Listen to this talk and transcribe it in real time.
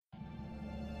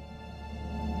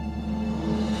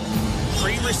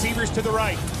to the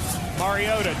right.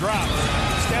 Mariota drops,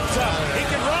 steps up. He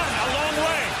can run a long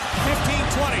way.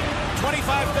 15-20,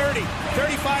 25-30,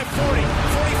 35-40,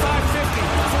 45-50,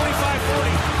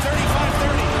 45-40,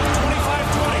 35-30,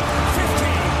 25-20,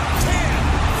 15, 10,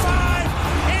 5,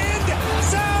 end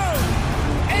zone.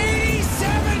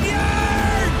 87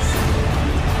 yards.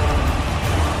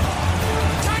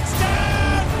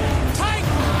 Touchdown,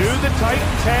 Titans. Do the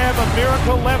Titans have a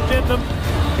miracle left in them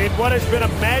in what has been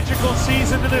a magical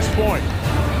season to this point?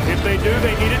 If they do,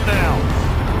 they need it now.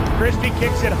 Christie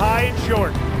kicks it high and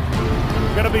short.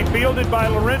 Going to be fielded by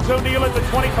Lorenzo Neal at the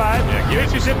 25.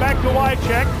 Pitches it back to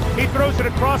Wycheck. He throws it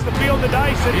across the field to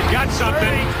Dyson. He's got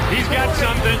something. 30, He's got 40,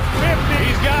 something. 50,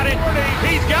 He's got it. 40,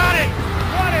 He's got it.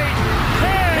 20,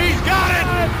 10. He's got it.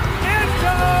 End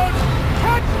zone.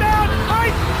 Touchdown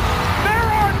Titans. There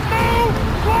are no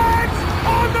flags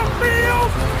on the field.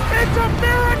 It's a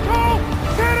miracle.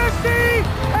 Tennessee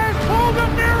has pulled a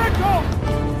miracle.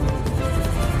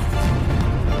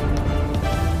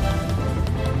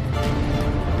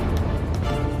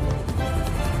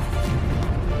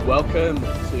 Welcome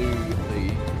to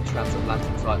the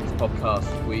Transatlantic Titans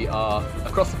podcast. We are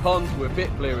across the pond. We're a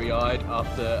bit bleary-eyed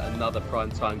after another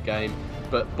primetime game,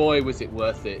 but boy, was it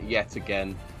worth it yet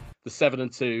again. The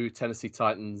 7-2 Tennessee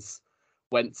Titans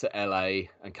went to LA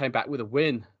and came back with a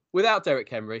win without Derrick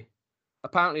Henry.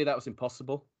 Apparently that was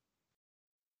impossible.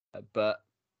 But,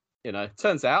 you know,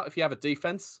 turns out if you have a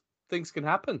defense, things can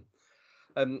happen.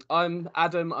 I'm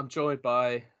Adam. I'm joined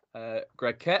by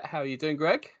Greg Kett. How are you doing,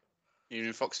 Greg?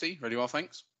 Evening, Foxy. Really well,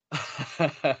 thanks.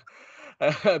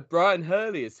 Brian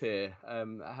Hurley is here. I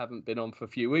haven't been on for a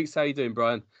few weeks. How are you doing,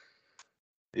 Brian?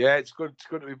 Yeah, it's good. It's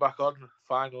good to be back on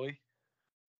finally.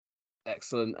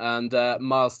 Excellent. And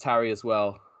Miles Tarry as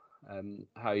well.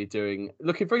 How are you doing?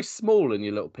 Looking very small in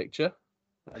your little picture.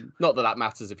 Not that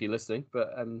matters if you're listening,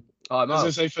 but hi, Miles.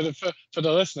 As I say, for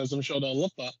the listeners, I'm sure they'll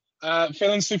love that.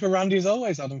 Feeling super randy as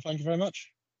always, Adam. Thank you very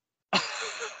much.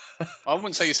 I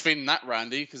wouldn't say you're feeling that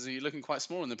randy because you're looking quite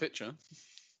small in the picture.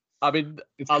 I mean,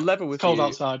 I'll level with cold you.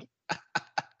 outside.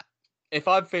 If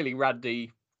I'm feeling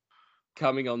randy,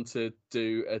 coming on to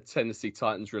do a Tennessee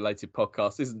Titans related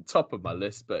podcast isn't top of my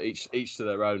list, but each to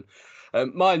their own.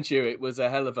 Mind you, it was a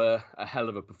hell of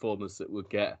a performance that would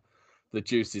get the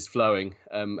juices flowing.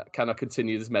 Can I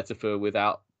continue this metaphor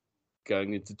without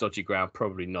going into dodgy ground?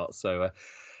 Probably not. So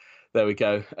there we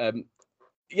go.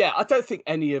 Yeah, I don't think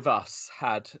any of us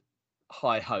had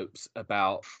high hopes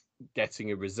about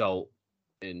getting a result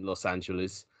in Los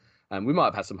Angeles. We might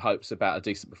have had some hopes about a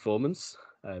decent performance.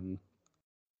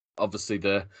 Obviously,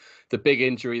 the big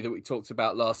injury that we talked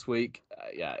about last week,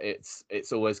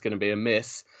 it's always going to be a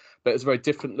miss. But it's a very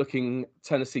different looking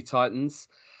Tennessee Titans.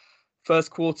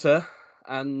 First quarter,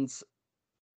 and,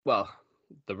 well,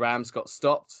 the Rams got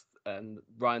stopped, and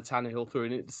Ryan Tannehill threw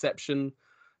an interception.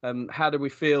 How do we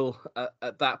feel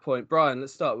at that point, Brian?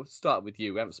 Let's start with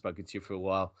you. We haven't spoken to you for a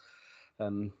while.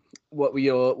 What were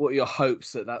your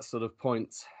hopes at that sort of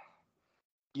point?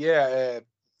 Yeah,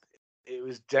 it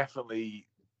was definitely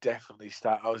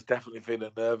start. I was definitely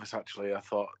feeling nervous. Actually, I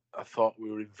thought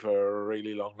we were in for a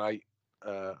really long night.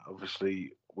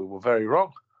 Obviously, we were very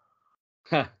wrong.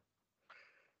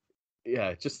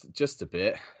 Yeah, just a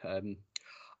bit.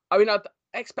 I mean,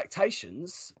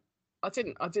 expectations. I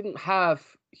didn't have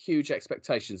huge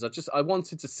expectations. I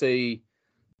wanted to see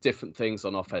different things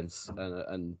on offense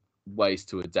and ways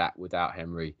to adapt without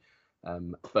Henry.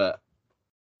 But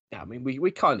yeah, I mean,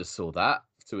 we kind of saw that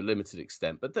to a limited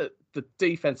extent. But the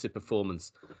defensive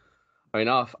performance. I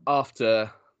mean,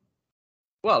 after,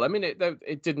 well, I mean,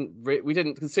 we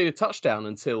didn't concede a touchdown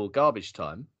until garbage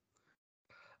time.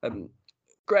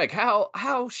 Greg,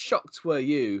 how shocked were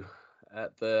you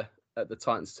at the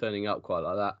Titans turning up quite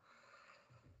like that?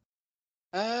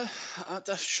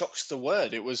 That shocks the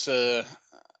word. It was. I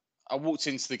walked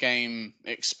into the game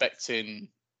expecting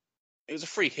it was a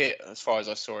free hit as far as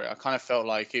I saw it. I kind of felt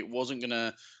like it wasn't going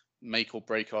to make or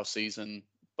break our season,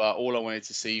 but all I wanted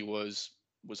to see was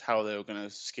how they were going to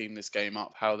scheme this game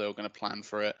up, how they were going to plan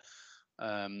for it.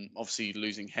 Obviously,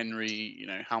 losing Henry, you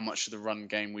know, how much of the run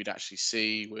game we'd actually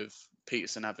see with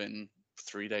Peterson having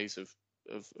 3 days of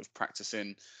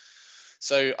practicing.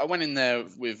 So I went in there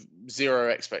with zero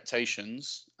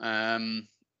expectations and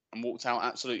walked out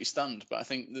absolutely stunned. But I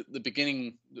think the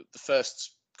beginning, the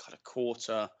first kind of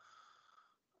quarter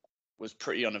was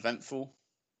pretty uneventful.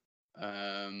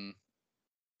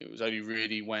 It was only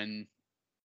really when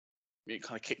it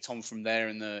kind of kicked on from there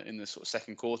in the sort of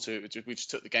second quarter, we just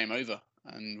took the game over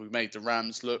and we made the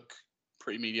Rams look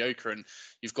pretty mediocre. And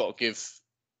you've got to give,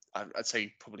 I'd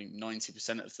say, probably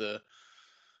 90%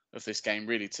 of this game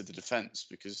really to the defense,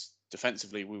 because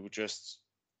defensively, we were just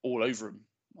all over him.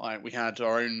 Like, we had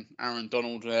our own Aaron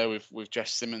Donald there with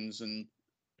Jess Simmons, and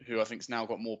who I think's now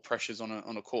got more pressures on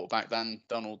a quarterback than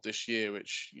Donald this year.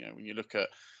 Which, when you look at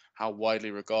how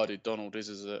widely regarded Donald is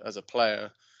as a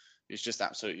player, it's just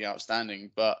absolutely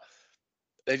outstanding. But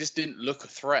they just didn't look a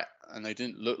threat, and they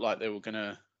didn't look like they were going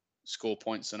to score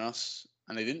points on us,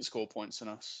 and they didn't score points on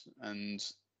us. And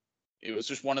it was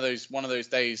just one of those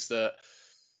days that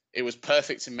it was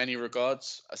perfect in many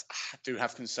regards. I do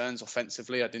have concerns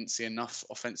offensively. I didn't see enough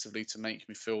offensively to make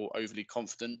me feel overly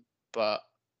confident. But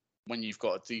when you've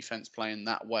got a defense playing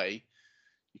that way,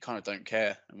 you kind of don't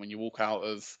care. And when you walk out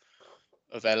of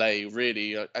LA,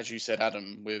 really, as you said,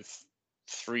 Adam, with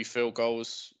 3 field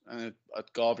goals and a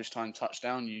garbage time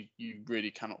touchdown, you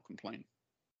really cannot complain.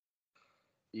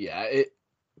 Yeah,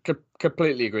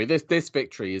 completely agree. This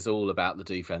victory is all about the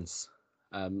defense.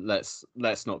 Let's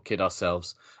not kid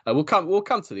ourselves. We'll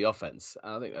come to the offense.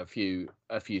 I think a few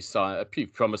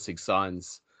promising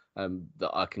signs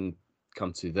that I can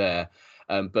come to there.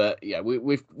 But yeah,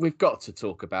 we've got to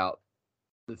talk about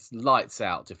this lights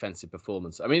out defensive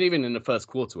performance. I mean, even in the first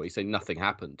quarter, where you say nothing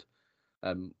happened,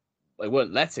 they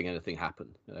weren't letting anything happen.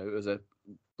 It was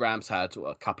Rams had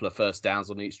a couple of first downs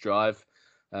on each drive,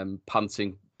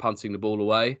 punting the ball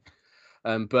away.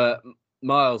 But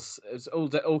Miles, it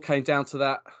all came down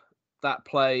to that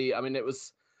play. I mean, it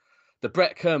was the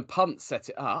Brett Kern punt set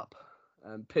it up,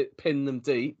 and pinned them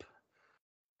deep.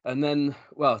 And then,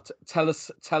 well, tell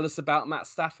us about Matt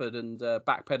Stafford and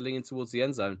backpedaling in towards the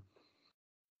end zone.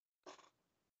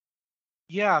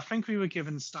 Yeah, I think we were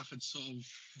giving Stafford sort of,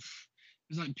 it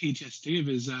was like PTSD of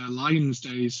his Lions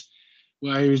days,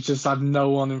 where he was just had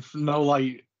no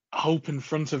hope in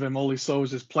front of him. All he saw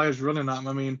was his players running at him.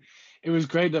 I mean, it was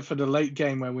great that for the late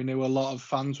game, where we knew a lot of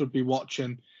fans would be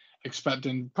watching,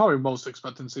 probably most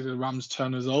expecting to see the Rams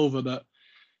turn us over, that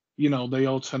they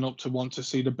all turn up to want to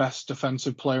see the best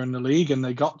defensive player in the league, and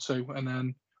they got to. And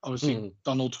then obviously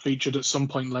Donald featured at some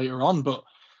point later on, but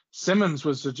Simmons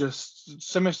was just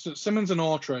Simmons and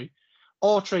Autry.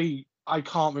 Autry, I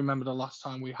can't remember the last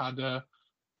time we had a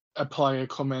player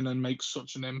come in and make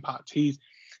such an impact. He's,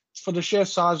 for the sheer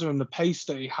size of him, the pace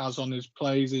that he has on his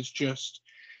plays is just,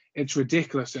 it's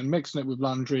ridiculous. And mixing it with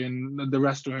Landry and the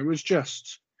rest of it was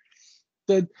just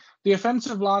the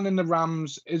offensive line in the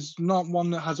Rams is not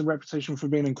one that has a reputation for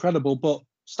being incredible, but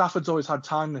Stafford's always had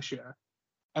time this year,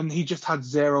 and he just had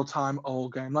 0 time all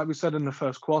game. Like we said in the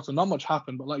first quarter, not much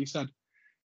happened, but like you said,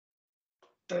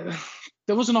 there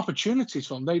wasn't opportunities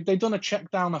for him. They done a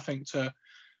check down, I think, to,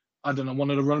 I don't know, one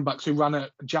of the running backs who ran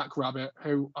at Jackrabbit,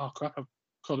 who, oh crap, I've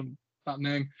called him that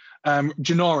name,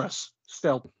 Janoris,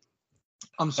 still.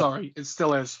 I'm sorry, it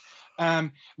still is.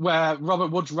 Where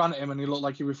Robert Woods ran at him and he looked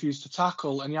like he refused to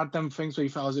tackle, and he had them things where he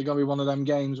felt, is it going to be one of them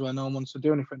games where no one wants to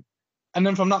do anything? And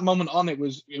then from that moment on, it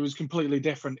was completely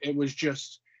different. It was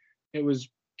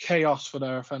chaos for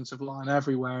their offensive line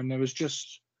everywhere, and there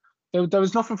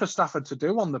was nothing for Stafford to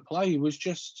do on the play. It was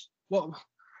just, it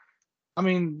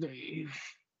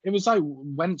was like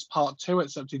Wentz Part 2,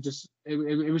 except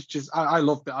it was just, I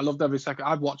loved it. I loved every second.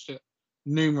 I've watched it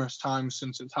numerous times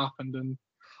since it's happened, and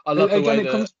I love the way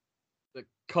that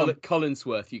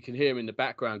Collinsworth, you can hear him in the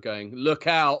background going, "Look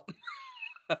out!"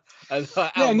 and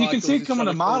you can see it coming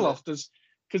a mile off, because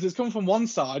it's coming from one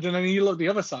side, and then you look the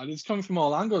other side, it's coming from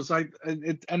all angles.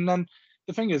 And then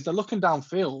the thing is, they're looking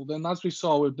downfield, and as we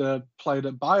saw with the play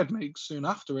that Bayard makes soon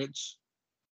after, it's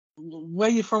where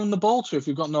you're throwing the ball to if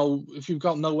you've got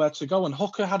nowhere to go. And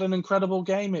Hooker had an incredible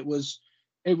game. It was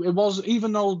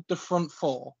even though the front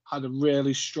four had a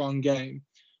really strong game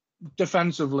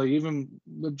defensively, even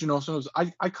with Janoris,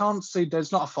 I can't see,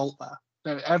 there's not a fault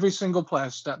there. Every single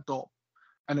player stepped up,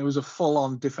 and it was a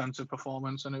full-on defensive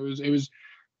performance. And it was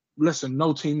listen,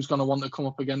 no team's going to want to come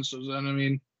up against us. And I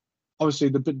mean, obviously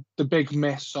the big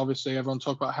miss, obviously everyone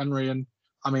talked about Henry, and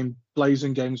I mean,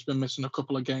 Blazingame's been missing a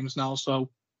couple of games now,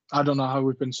 so I don't know how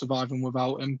we've been surviving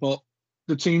without him. But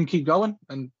the team keep going,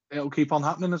 and it'll keep on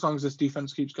happening as long as this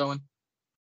defense keeps going.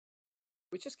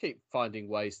 We just keep finding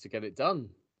ways to get it done,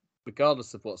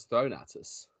 regardless of what's thrown at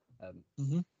us.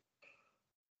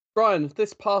 Brian,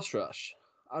 this pass rush,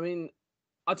 I mean,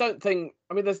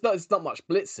 there's not much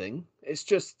blitzing. It's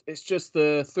just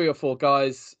the 3 or 4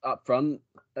 guys up front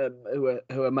who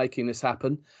are making this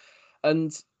happen.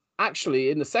 And actually,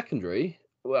 in the secondary,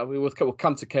 well, we'll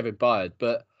come to Kevin Byard,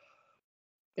 but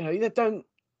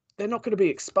they're not going to be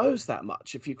exposed that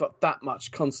much if you've got that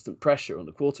much constant pressure on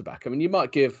the quarterback. I mean, you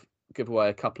might give away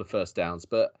a couple of first downs,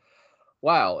 but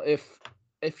wow,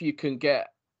 if you can get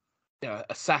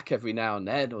a sack every now and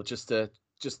then, or just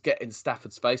get in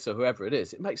Stafford's face or whoever it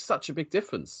is, it makes such a big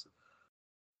difference.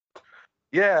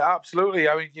 Yeah, absolutely.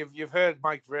 I mean, you've heard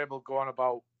Mike Vrabel go on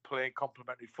about playing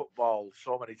complementary football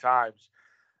so many times,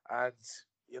 and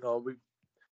we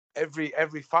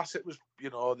every facet was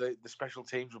the special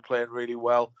teams were playing really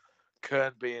well.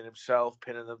 Kern being himself,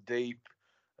 pinning them deep,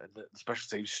 and the special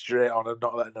teams straight on and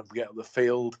not letting them get up the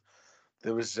field.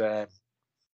 There was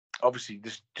obviously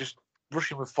just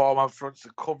rushing with four-man fronts.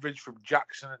 The coverage from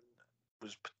Jackson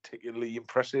was particularly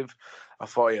impressive. I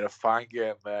thought he had a fine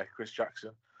game there, Chris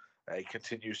Jackson. He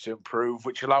continues to improve,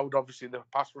 which allowed obviously the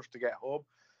pass rush to get home.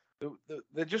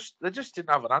 They just didn't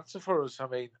have an answer for us. I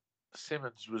mean,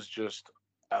 Simmons was just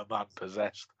a man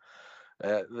possessed.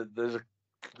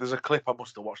 There's a clip I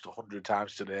must have watched 100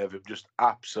 times today of him just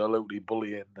absolutely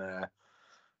bullying.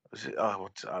 Was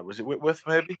it Whitworth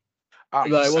maybe?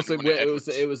 No, it wasn't.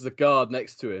 It was the guard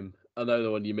next to him. I know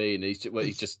the one you mean. He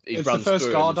runs. It's the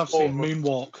first guard I've seen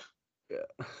moonwalk.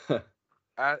 Yeah.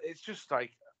 It's just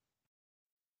like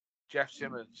Jeff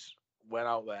Simmons went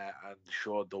out there and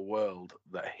showed the world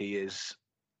that he is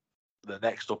the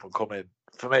next up and coming.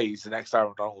 For me, he's the next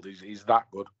Aaron Donald. He's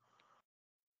that good.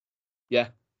 Yeah.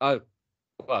 Oh,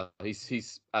 well,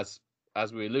 he's as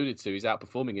we alluded to, he's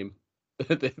outperforming him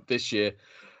this year,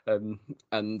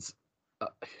 and.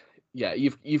 Yeah,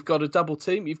 you've got a double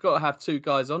team. You've got to have two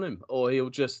guys on him, or he'll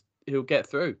get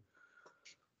through.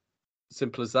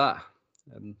 Simple as that.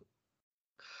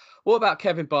 What about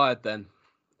Kevin Byard then?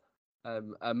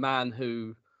 A man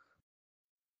who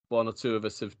one or two of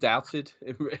us have doubted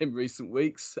in recent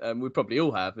weeks. We probably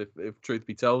all have, if truth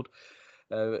be told.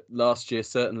 Last year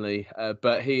certainly,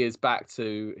 but he is back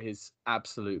to his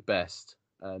absolute best,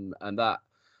 and that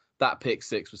pick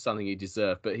six was something he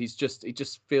deserved. But he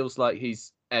just feels like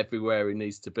he's everywhere he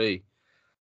needs to be.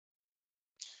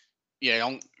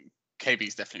 Yeah,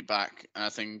 KB's definitely back, and I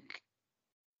think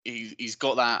he's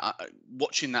got that.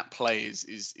 Watching that play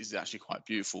is actually quite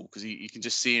beautiful because you can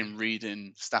just see him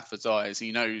reading Stafford's eyes.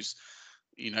 He knows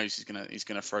he's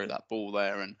gonna throw that ball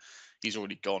there, and he's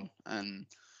already gone. And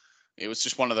it was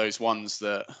just one of those ones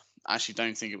that I actually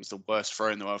don't think it was the worst throw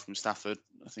in the world from Stafford.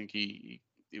 I think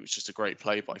it was just a great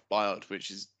play by Byard,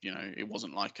 which is it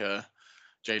wasn't like a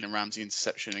Jalen Ramsey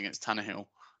interception against Tannehill,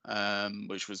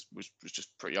 which was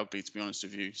just pretty ugly, to be honest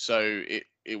with you. So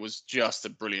it was just a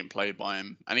brilliant play by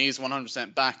him, and he is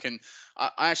 100% back. And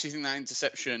I actually think that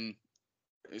interception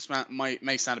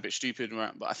may sound a bit stupid,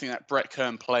 but I think that Brett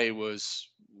Kern play was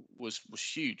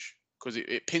huge because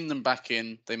it pinned them back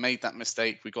in. They made that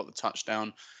mistake. We got the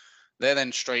touchdown. They're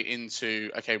then straight into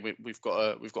we've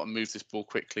got to move this ball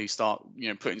quickly, start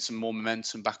putting some more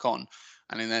momentum back on.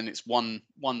 And then it's one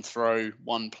throw,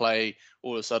 one play.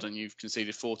 All of a sudden, you've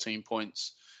conceded 14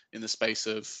 points in the space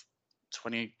of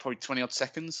 20 odd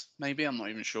seconds, maybe. I'm not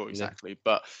even sure exactly,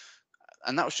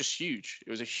 and that was just huge.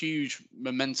 It was a huge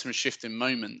momentum shifting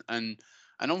moment, and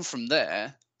on from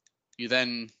there, you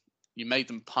made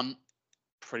them punt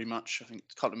pretty much. I think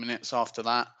a couple of minutes after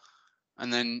that,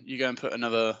 and then you go and put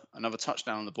another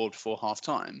touchdown on the board before half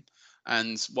time.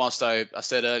 And whilst I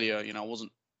said earlier, I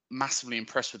wasn't massively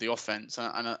impressed with the offense,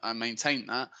 and I maintain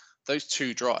that those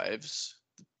two drives,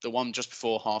 the one just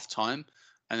before half time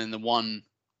and then the one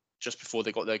just before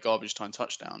they got their garbage time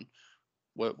touchdown,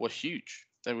 were huge.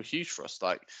 They were huge for us.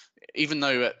 Like, even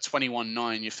though at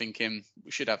 21-9 you're thinking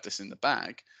we should have this in the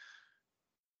bag,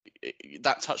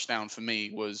 that touchdown for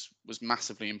me was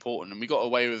massively important, and we got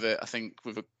away with it. I think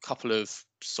with a couple of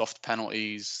soft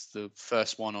penalties. The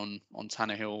first one on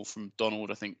Tannehill from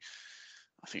Donald, I think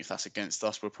if that's against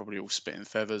us, we're probably all spitting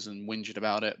feathers and whinging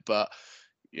about it. But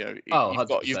you've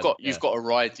got to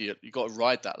ride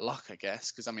that luck, I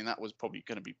guess, because that was probably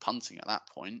going to be punting at that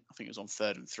point. I think it was on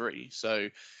 3rd and 3, so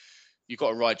you've got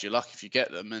to ride your luck if you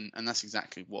get them, and that's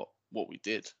exactly what we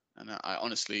did. And I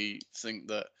honestly think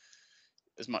that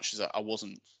as much as I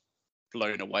wasn't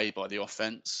blown away by the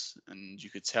offense, and you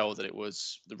could tell that it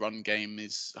was the run game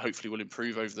is hopefully will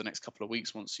improve over the next couple of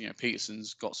weeks once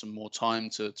Peterson's got some more time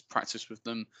to practice with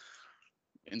them.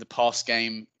 In the past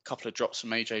game, a couple of drops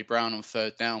from AJ Brown on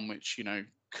 3rd down, which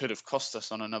could have cost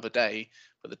us on another day,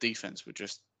 but the defense were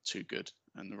just too good,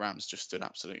 and the Rams just stood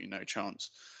absolutely no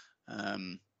chance.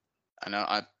 And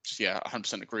I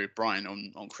 100% agree with Brian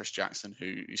on Chris Jackson,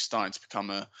 who's starting to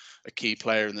become a key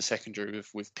player in the secondary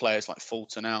with players like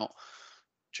Fulton out,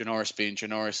 Janoris being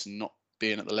Janoris and not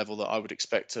being at the level that I would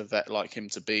expect a vet like him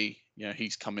to be.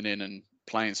 He's coming in and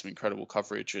playing some incredible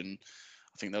coverage. And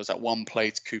I think there was that one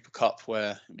play to Cooper Kupp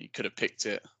where he could have picked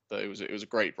it, but it was a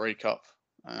great breakup.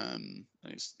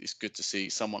 It's good to see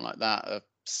someone like that, a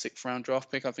 6th round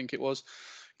draft pick, I think it was,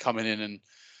 coming in and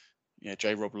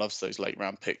J-Rob loves those late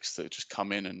round picks that just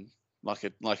come in and like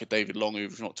a David Long, who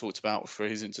we've not talked about, for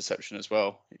his interception as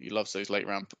well. He loves those late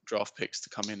round draft picks to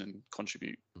come in and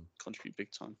contribute big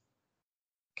time.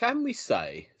 Can we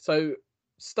say, so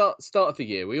start of the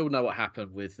year, we all know what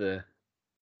happened with the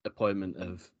appointment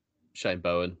of Shane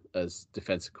Bowen as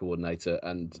defensive coordinator,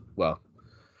 and well,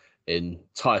 in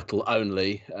title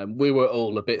only. We were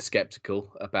all a bit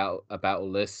skeptical about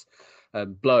all this,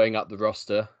 blowing up the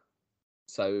roster.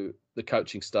 So the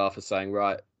coaching staff are saying,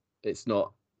 right,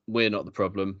 we're not the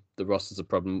problem. The roster's a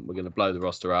problem. We're going to blow the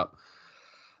roster up.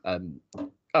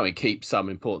 Keep some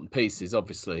important pieces,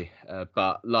 obviously,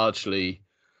 but largely,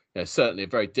 certainly a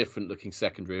very different looking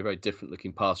secondary, a very different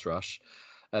looking pass rush.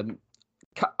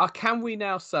 Can we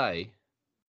now say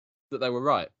that they were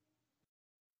right?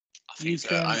 I think it's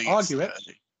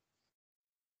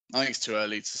too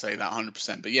early to say that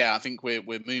 100%. But yeah, I think we're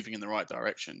moving in the right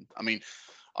direction. I mean,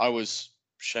 I was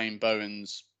Shane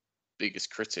Bowen's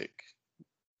biggest critic.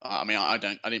 I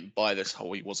didn't buy this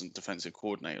whole he wasn't defensive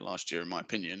coordinator last year, in my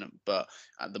opinion. But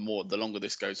the longer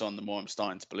this goes on, the more I'm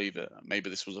starting to believe it. Maybe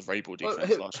this was a Vrabel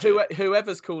defense last year.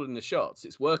 Whoever's calling the shots,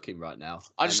 it's working right now.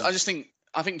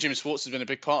 I think Jim Schwartz has been a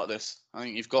big part of this. I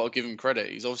think you've got to give him credit.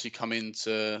 He's obviously come in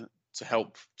to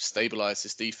help stabilize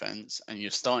this defense, and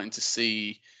you're starting to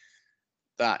see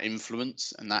that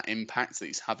influence and that impact that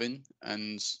he's having.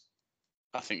 And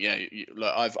I think,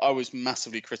 I was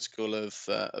massively critical of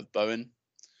Bowen.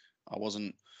 I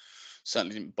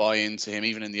certainly didn't buy into him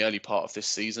even in the early part of this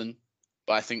season.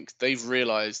 But I think they've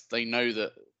realized, they know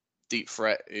that deep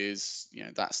threat is,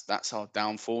 that's our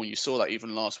downfall. And you saw that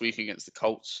even last week against the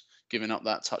Colts, giving up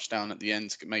that touchdown at the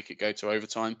end to make it go to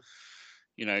overtime.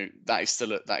 That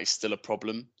is still a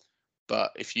problem.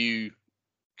 But if you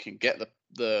can get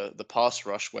the pass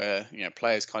rush where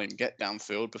players can't even get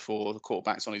downfield before the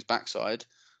quarterback's on his backside,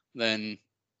 then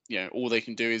all they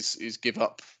can do is give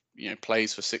up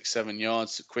plays for 6-7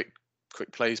 yards, quick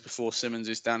plays before Simmons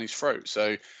is down his throat.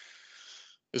 So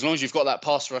as long as you've got that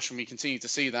pass rush, and we continue to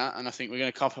see that, and I think we're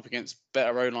going to come up against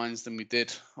better O-lines than we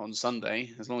did on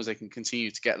Sunday, as long as they can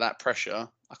continue to get that pressure,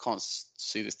 I can't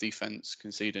see this defense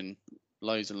conceding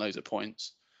loads and loads of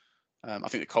points. I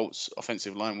think the Colts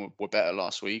offensive line were better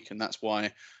last week, and that's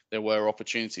why there were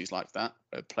opportunities like that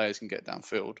where players can get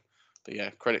downfield. But yeah,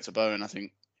 credit to Bowen. I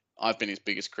think I've been his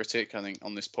biggest critic, I think,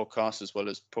 on this podcast as well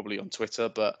as probably on Twitter,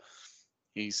 but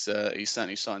he's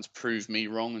certainly starting to prove me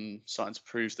wrong and starting to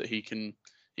prove that he can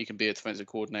be a defensive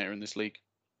coordinator in this league.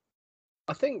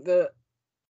 I think that,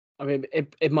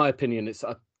 in my opinion, it's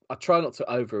I try not to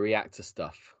overreact to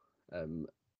stuff, and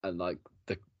like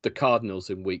the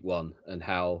Cardinals in week 1 and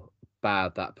how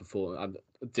bad that performance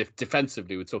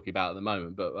defensively we're talking about at the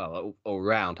moment, but all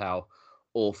around how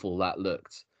awful that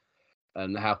looked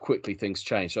and how quickly things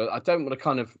changed. So I don't want to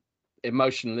kind of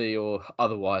emotionally or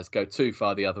otherwise go too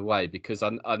far the other way, because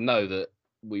I know that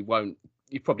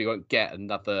you probably won't get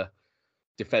another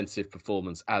defensive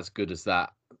performance as good as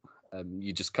that.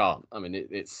 You just can't.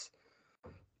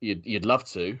 You'd love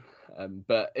to,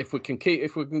 but if we can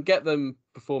get them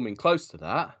performing close to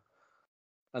that,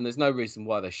 and there's no reason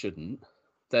why they shouldn't,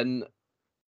 then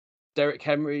Derrick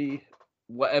Henry,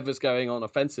 whatever's going on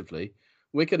offensively,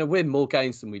 we're going to win more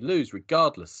games than we lose,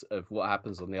 regardless of what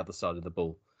happens on the other side of the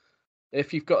ball.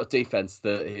 If you've got a defense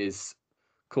that is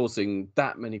causing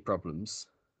that many problems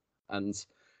and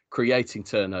creating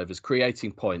turnovers,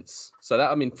 creating points, so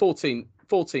that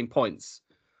 14 points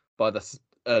by the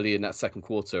early in that second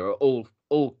quarter are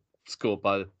all scored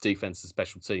by the defense and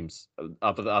special teams,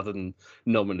 other than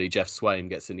nominally Jeff Swain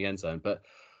gets in the end zone. But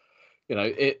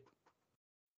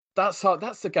that's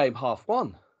the game half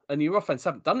won, and your offense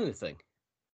haven't done anything.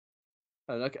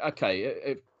 And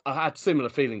I had similar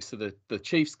feelings to the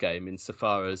Chiefs game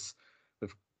insofar as a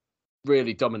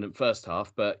really dominant first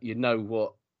half, but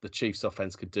what the Chiefs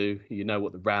offense could do,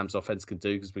 what the Rams offense can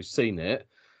do, because we've seen it.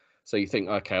 So you think,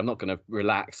 okay, I'm not going to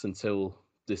relax until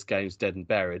this game's dead and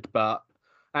buried. But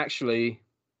actually,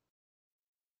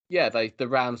 yeah, the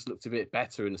Rams looked a bit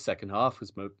better in the second half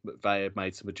because McVay had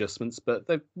made some adjustments, but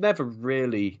they've never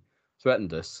really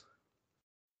threatened us.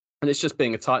 And it's just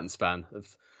being a Titans fan.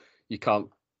 You can't.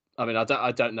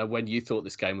 I don't know when you thought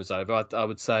this game was over. I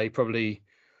would say probably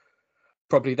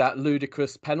that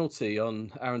ludicrous penalty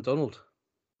on Aaron Donald,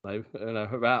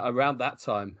 around that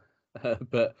time.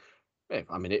 But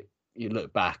you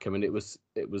look back. It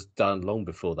was done long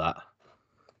before that.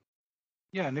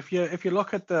 Yeah, and if you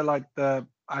look at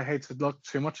I hate to look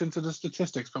too much into the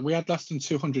statistics, but we had less than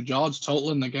 200 yards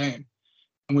total in the game,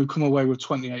 and we've come away with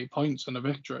 28 points and a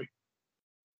victory.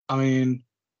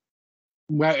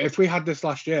 If we had this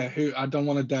last year, I don't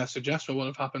want to dare suggest what would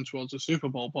have happened towards the Super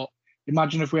Bowl, but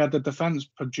Imagine if we had the defense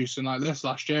producing like this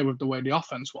last year with the way the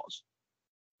offense was.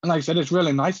 And like I said, it's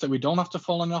really nice that we don't have to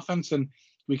fall on the offense and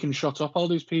we can shut up all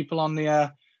these people on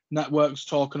the networks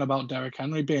talking about Derrick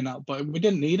Henry being out. But we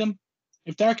didn't need him.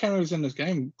 If Derrick Henry was in this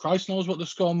game, Christ knows what the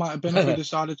score might have been if we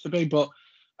decided to be. But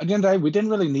at the end of the day, we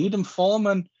didn't really need him.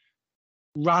 Foreman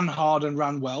ran hard and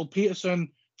ran well. Peterson,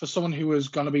 for someone who was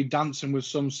going to be dancing with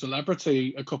some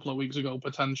celebrity a couple of weeks ago,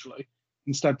 potentially,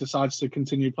 instead decides to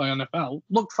continue playing NFL,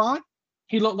 looked fine.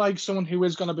 He looked like someone who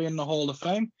is going to be in the Hall of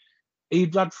Fame.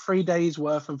 He'd had 3 days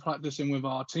worth of practicing with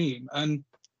our team. And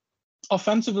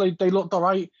offensively, they looked all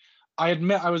right. I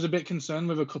admit I was a bit concerned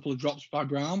with a couple of drops by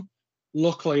Brown.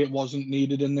 Luckily, it wasn't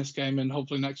needed in this game. And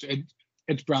hopefully next year,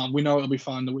 it's Brown. We know it'll be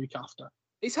fine the week after.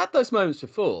 He's had those moments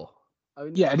before. I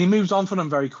mean, yeah, and he moves on from them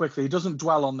very quickly. He doesn't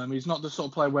dwell on them. He's not the sort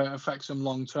of player where it affects him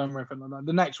long term or anything like that.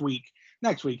 The next week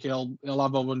he'll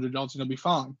have over 100 yards and he'll be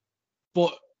fine.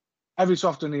 But every so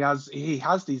often he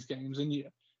has these games, and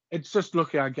it's just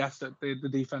lucky, I guess, that the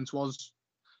defense was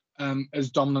as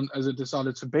dominant as it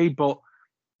decided to be. But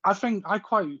I think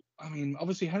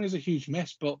obviously Henry's a huge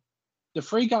miss, but the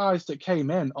 3 guys that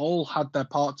came in all had their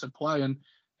part to play, and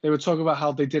they were talking about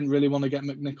how they didn't really want to get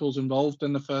McNichols involved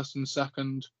in the first and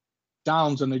second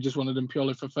downs, and they just wanted him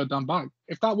purely for third down back.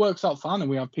 If that works out fine, and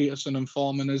we have Peterson and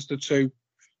Foreman as the 2,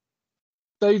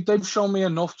 they've shown me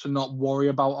enough to not worry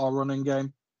about our running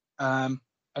game. And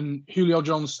Julio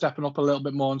Jones stepping up a little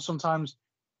bit more, and sometimes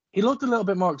he looked a little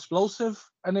bit more explosive,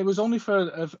 and it was only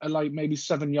for like maybe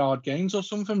 7-yard gains or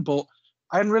something, but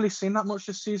I hadn't really seen that much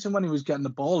this season when he was getting the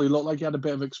ball. He looked like he had a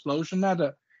bit of explosion there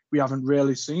that we haven't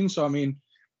really seen. So, I mean,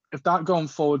 if that going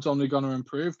forward's only going to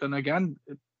improve, then again,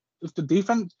 if the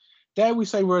defense, dare we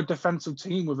say we're a defensive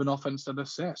team with an offense that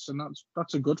assists, and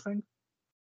that's a good thing.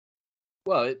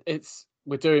 Well,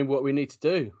 we're doing what we need to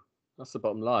do. That's the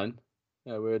bottom line.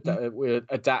 We're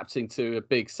adapting to a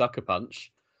big sucker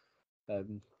punch,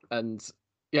 and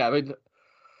yeah, I mean,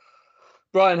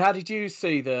 Brian, how did you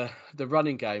see the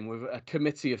running game with a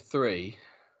committee of 3,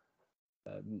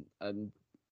 and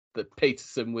that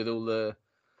Peterson with all the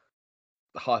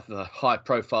high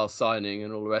profile signing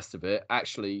and all the rest of it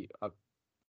actually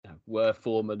were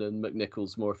Foreman and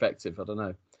McNichols more effective? I don't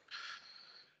know.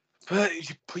 But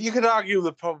you could argue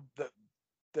the problem that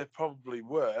they probably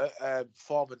were.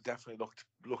 Foreman definitely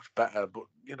looked better, but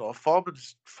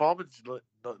Foreman's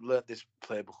learned this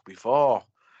playbook before.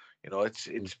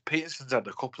 It's Peterson's had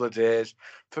a couple of days.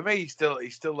 For me, he still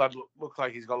look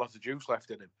like he's got lots of juice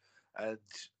left in him, and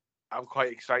I'm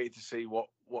quite excited to see what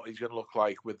he's going to look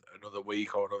like with another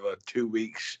week or another 2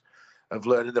 weeks of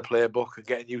learning the playbook and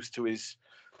getting used to his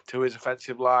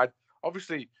offensive line.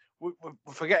 Obviously, we're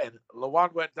forgetting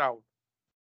Lewan went down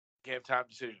game time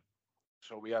decision.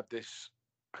 So we had this,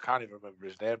 I can't even remember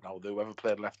his name now, whoever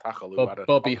played left tackle.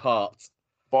 Bobby Hart.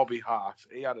 Bobby Hart.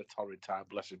 He had a torrid time,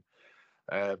 bless him.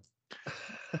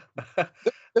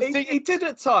 He did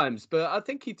at times, but I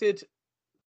think he did.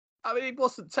 I mean, it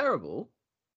wasn't terrible.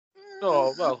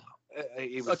 No, well,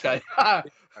 he was okay.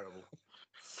 Terrible.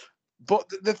 But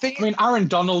the thing, I mean, Aaron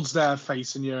Donald's there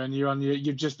facing you, and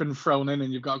you've just been thrown in,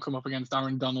 and you've got to come up against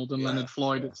Aaron Donald and Leonard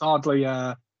Floyd.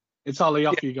 Yeah. It's hardly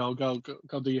off you go do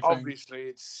your thing. Obviously,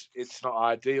 it's not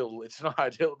ideal. It's not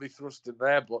ideal to be thrust in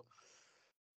there, but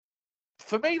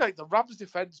for me, like, the Rams'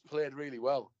 defense played really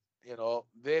well.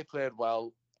 They played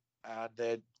well, and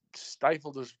they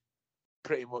stifled us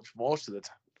pretty much most of the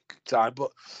time. But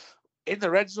in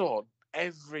the red zone,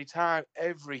 every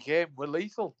game, we're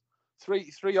lethal.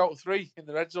 3 out of 3 in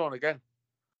the red zone again.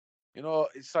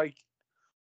 It's like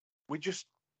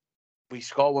we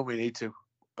score when we need to.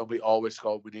 And we always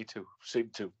score when we need to, seem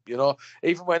to.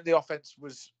 Even when the offense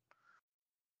was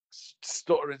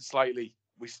stuttering slightly,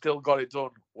 we still got it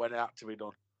done when it had to be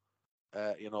done.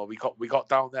 We got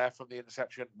down there from the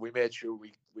interception. We made sure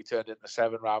we turned it into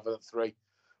 7 rather than 3,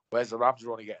 whereas the Rams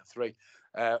are only getting 3.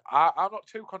 I'm not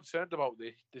too concerned about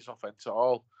this offense at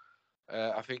all.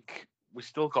 I think we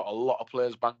still got a lot of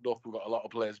players banged up. We've got a lot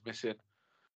of players missing.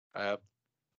 We've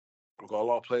got a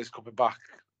lot of players coming back.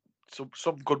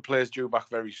 Some good players due back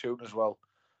very soon as well.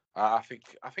 I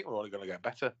think we're only going to get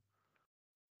better.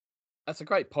 That's a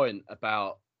great point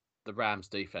about the Rams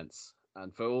defense,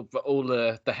 and for all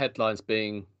the headlines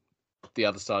being the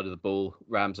other side of the ball,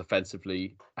 Rams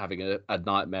offensively having a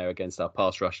nightmare against our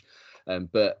pass rush.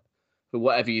 But for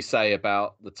whatever you say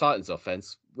about the Titans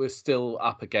offense, we're still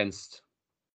up against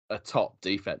a top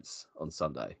defense on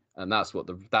Sunday, and that's what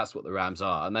the Rams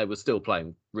are, and they were still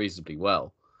playing reasonably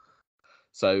well.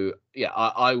 So yeah,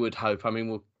 I would hope. I mean,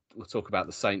 we'll talk about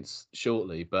the Saints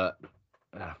shortly, but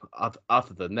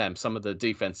other than them, some of the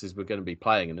defenses we're going to be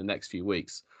playing in the next few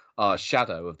weeks are a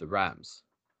shadow of the Rams.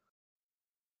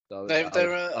 So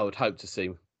I would hope to see.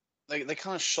 They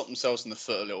kind of shot themselves in the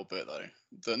foot a little bit,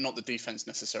 though. Not the defense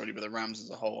necessarily, but the Rams as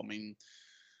a whole. I mean,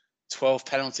 12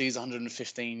 penalties,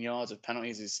 115 yards of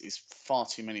penalties is far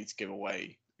too many to give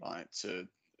away. Like to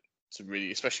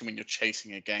really, especially when you're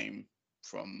chasing a game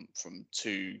from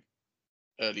 2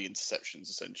 early interceptions,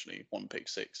 essentially 1 pick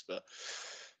six. But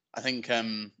I think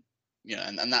and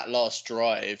that last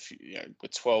drive,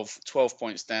 with 12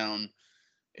 points down.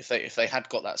 If they had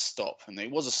got that stop, and it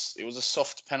was a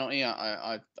soft penalty.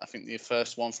 I think the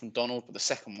first one from Donald, but the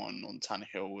second one on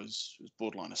Tannehill was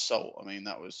borderline assault. I mean,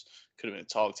 could have been a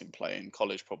targeting play in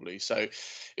college probably. So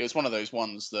it was one of those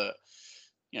ones that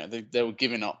they were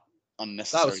giving up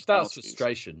unnecessary. That was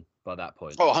frustration by that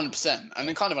point. Oh, 100%, and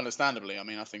then kind of understandably. I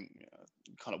mean, I think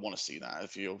you kind of want to see that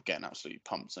if you're getting absolutely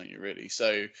pumped, don't you? Really.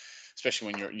 So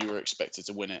especially when you were expected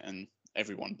to win it, and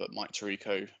everyone but Mike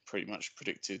Tirico pretty much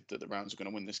predicted that the Rams were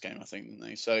going to win this game, I think, didn't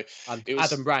they? So it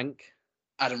was Adam Rank.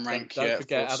 Adam Rank, don't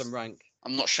forget Adam Rank.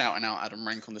 I'm not shouting out Adam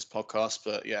Rank on this podcast,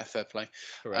 but yeah, fair play.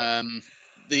 Correct.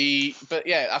 But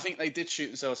yeah, I think they did shoot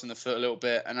themselves in the foot a little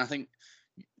bit, and I think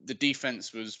the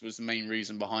defense was the main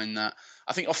reason behind that.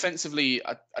 I think offensively,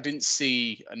 I didn't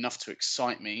see enough to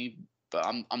excite me, but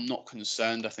I'm not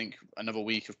concerned. I think another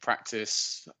week of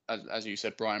practice, as you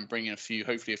said, Brian, bringing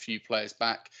hopefully a few players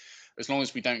back. As long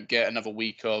as we don't get another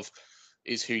week of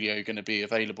is Julio going to be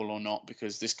available or not,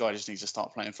 because this guy just needs to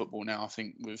start playing football now. I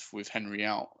think with Henry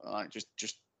out,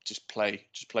 just play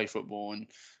football and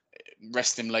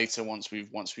rest him later once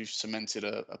we've cemented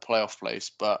a playoff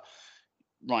place. But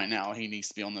right now he needs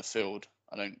to be on the field.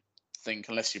 I don't think,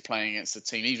 unless you're playing against a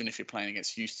team, even if you're playing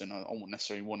against Houston, I wouldn't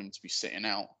necessarily want him to be sitting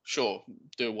out. Sure,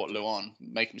 do what Luan,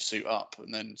 make him suit up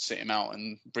and then sit him out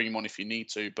and bring him on if you need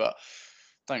to, but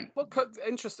don't.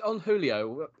 Interest on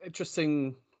Julio.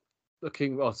 Interesting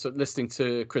listening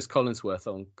to Chris Collinsworth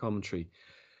on commentary.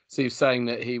 So he was saying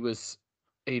that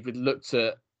he'd looked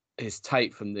at his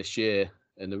tape from this year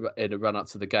in the run up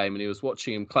to the game, and he was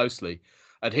watching him closely,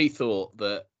 and he thought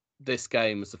that this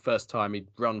game was the first time he'd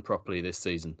run properly this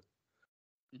season.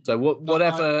 So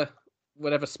whatever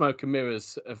smoke and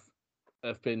mirrors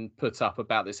have been put up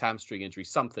about this hamstring injury,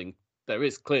 there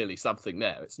is clearly something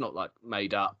there. It's not like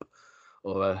made up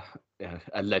or a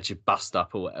alleged bust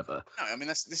up or whatever. No, I mean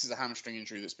this is a hamstring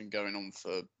injury that's been going on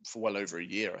for well over a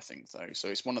year, I think, though. So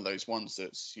it's one of those ones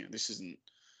that's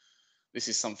this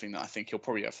is something that I think he'll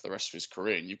probably have for the rest of his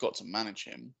career, and you've got to manage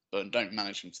him, but don't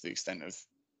manage him to the extent of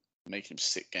making him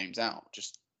sit games out.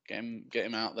 Just get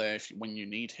him out there when you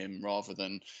need him, rather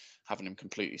than having him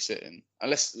completely sitting.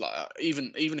 Unless,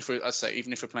 even if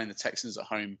we're playing the Texans at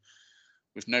home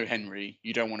with no Henry,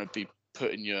 you don't want to be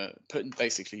putting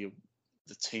basically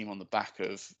the team on the back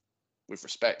of, with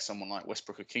respect, someone like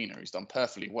Westbrook-Ikhine, who's done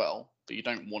perfectly well, but you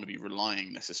don't want to be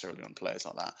relying necessarily on players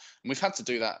like that. And we've had to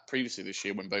do that previously this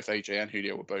year when both AJ and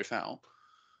Julio were both out.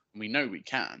 And we know we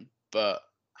can, but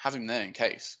have him there in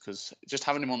case, because just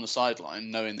having him on the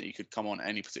sideline, knowing that he could come on at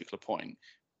any particular point,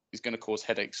 is going to cause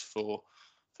headaches for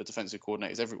defensive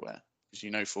coordinators everywhere, because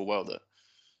you know full well that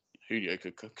Julio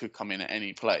could come in at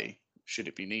any play should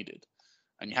it be needed.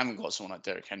 And you haven't got someone like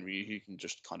Derrick Henry who you can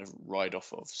just kind of ride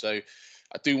off of. So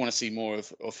I do want to see more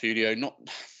of Julio.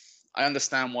 I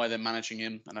understand why they're managing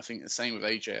him, and I think the same with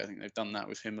AJ. I think they've done that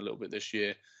with him a little bit this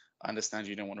year. I understand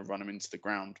you don't want to run him into the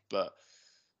ground, but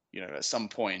at some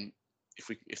point,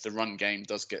 if the run game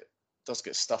does get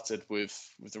stuttered with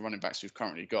the running backs we've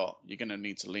currently got, you're going to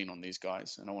need to lean on these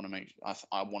guys. And I want them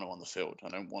on the field. I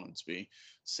don't want them to be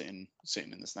sitting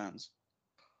in the stands.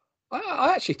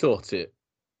 I actually thought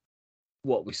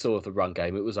what we saw of the run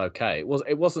game, it was okay.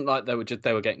 It wasn't like they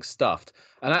were getting stuffed,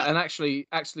 and actually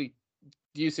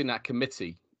using that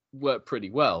committee worked pretty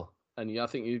well. And I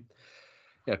think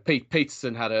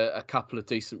Peterson had a couple of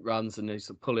decent runs, and you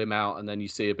pull him out, and then you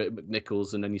see a bit of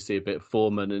McNichols, and then you see a bit of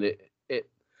Foreman, and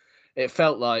it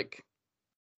felt like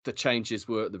the changes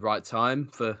were at the right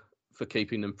time for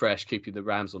keeping them fresh, keeping the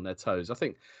Rams on their toes. I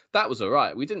think that was all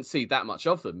right. We didn't see that much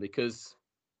of them because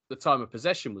the time of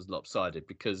possession was lopsided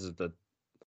because of the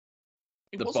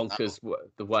bonkers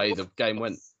the way the game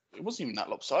went. It wasn't even that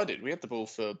lopsided. We had the ball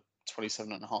for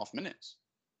 27 and a half minutes.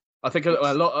 I think a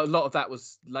lot of that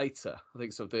was later. I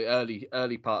think so. The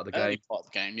early part of the game. Early part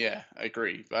of the game, yeah, I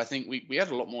agree. But I think we had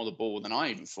a lot more of the ball than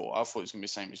I even thought. I thought it was going to be the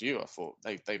same as you. I thought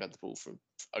they've had the ball for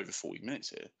over 40 minutes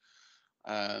here,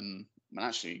 and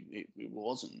actually it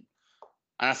wasn't.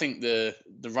 And I think the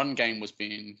run game was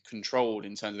being controlled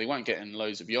in terms of they weren't getting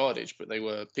loads of yardage, but they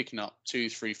were picking up 2,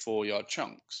 3, 4 yard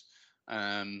chunks.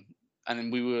 And then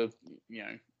we were,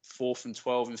 4th and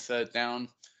 12 and 3rd down.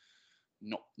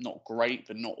 not great,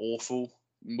 but not awful.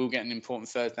 We're getting important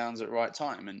third downs at the right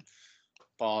time, and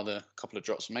bar the couple of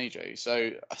drops from AJ.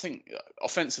 So I think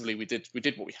offensively we did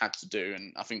what we had to do,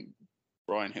 and I think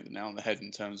Brian hit the nail on the head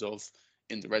in terms of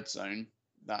in the red zone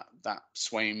that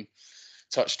Swaim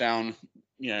touchdown.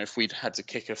 If we'd had to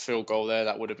kick a field goal there,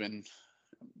 that would have been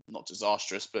not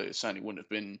disastrous, but it certainly wouldn't have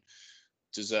been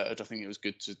deserved. I think it was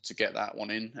good to get that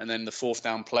one in. And then the fourth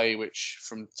down play, which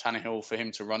from Tannehill for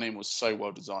him to run in was so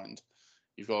well designed.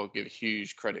 You've got to give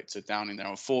huge credit to Downing there.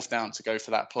 On fourth down to go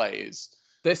for that play is...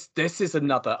 This is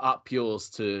another up yours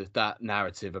to that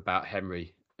narrative about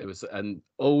Henry. It was, and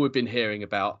all we've been hearing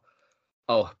about,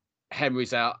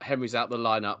 Henry's out the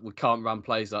lineup. We can't run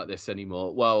plays like this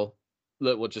anymore. Well,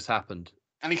 look what just happened.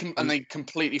 And they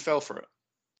completely fell for it.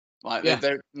 Like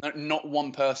not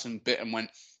one person bit and went,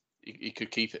 you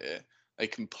could keep it here. They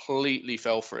completely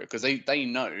fell for it because they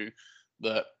know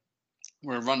that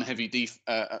we're a run heavy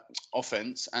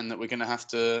offense and that we're going to have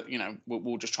to,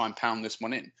 we'll just try and pound this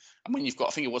one in. And when you've got,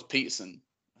 I think it was Peterson,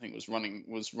 was running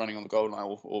on the goal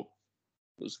line or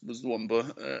was the one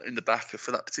in the back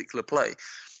for that particular play.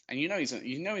 And he's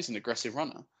an aggressive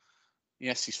runner.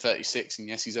 Yes, he's 36, and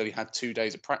yes, he's only had 2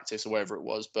 days of practice or whatever it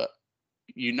was. But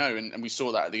and we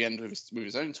saw that at the end with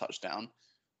his own touchdown.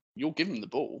 You'll give him the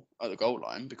ball at the goal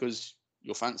line because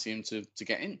you'll fancy him to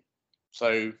get in.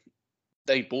 So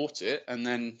they bought it, and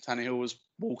then Tannehill was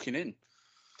walking in.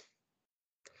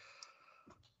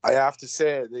 I have to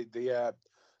say the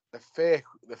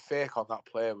fake on that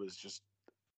play was just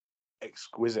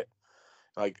exquisite.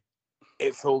 Like,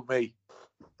 it fooled me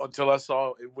until I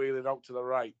saw it wheeling out to the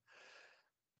right.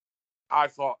 I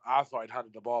thought he'd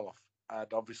handed the ball off,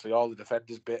 and obviously all the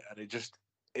defenders bit, and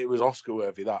it was Oscar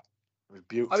worthy. That it was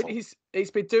beautiful. I mean,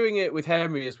 he's been doing it with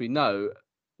Henry, as we know,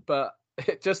 but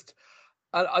it just.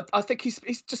 I think he's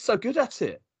just so good at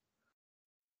it,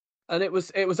 and it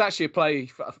was actually a play.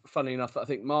 Funny enough, I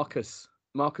think Marcus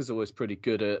always pretty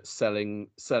good at selling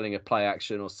a play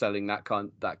action or selling that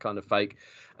kind of fake.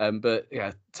 But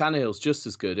yeah, Tannehill's just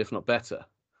as good, if not better.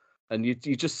 And you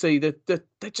just see that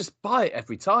they just buy it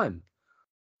every time.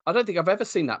 I don't think I've ever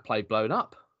seen that play blown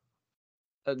up.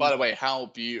 And by the way, how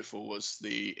beautiful was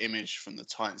the image from the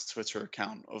Titans Twitter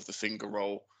account of the finger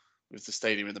roll with the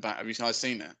stadium in the back? Have you guys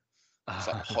seen it? It's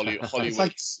like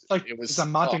Hollywood. It's a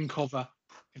Madden cover.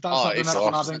 If that's not the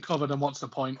next Madden cover, then what's the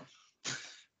point?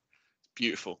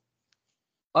 Beautiful.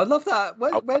 I love that.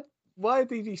 Why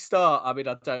did he start? I mean,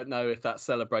 I don't know if that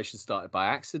celebration started by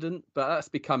accident, but that's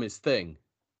become his thing.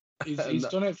 He's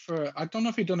done it for... I don't know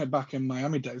if he'd done it back in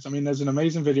Miami days. I mean, there's an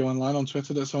amazing video online on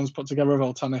Twitter that someone's put together of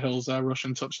all Tannehill's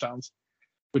rushing touchdowns,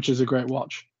 which is a great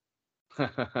watch.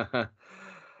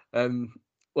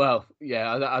 Well,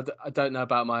 yeah, I don't know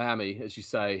about Miami, as you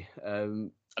say. I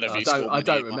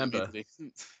don't remember. Miami,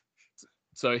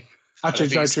 Sorry. Actually,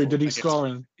 very true. Did he score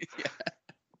in?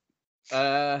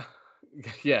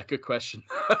 Yeah, good question.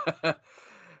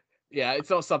 Yeah, it's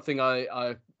not something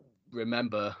I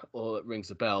remember or that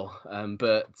rings a bell.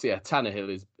 But yeah,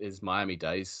 Tannehill is Miami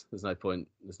days. There's no point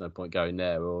going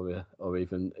there or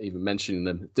even mentioning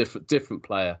them. Different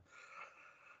player.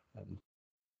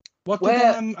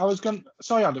 Adam, I was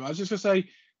just gonna say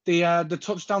the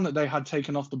touchdown that they had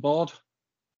taken off the board.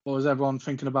 What was everyone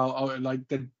thinking about? Oh, like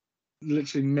they're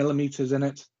literally millimeters in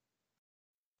it.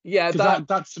 Yeah,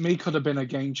 that to me could have been a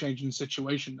game-changing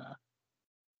situation there.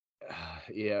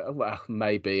 Yeah, well,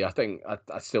 maybe. I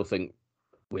still think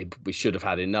we should have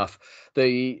had enough.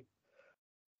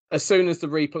 As soon as the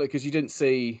replay, because you didn't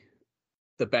see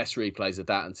the best replays of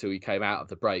that until he came out of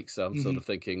the break. So I'm sort of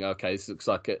thinking, okay, this looks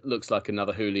like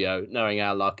another Julio. Knowing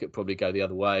our luck, it'd probably go the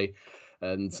other way.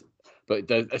 But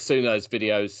as soon as those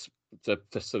videos, the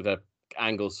sort of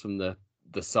angles from the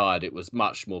side, it was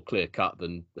much more clear cut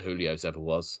than Julio's ever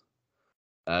was.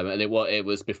 And it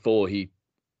was before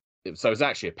so it was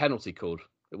actually a penalty called.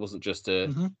 It wasn't just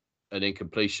an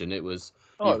incompletion. It was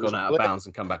you've gone out of bounds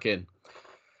and come back in.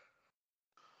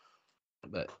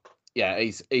 But yeah,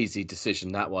 easy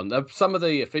decision, that one. Some of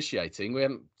the officiating, we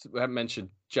haven't mentioned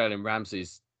Jalen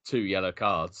Ramsey's 2 yellow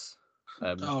cards.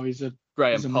 He's a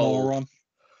Graham Poll.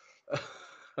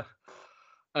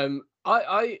 Moron.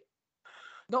 I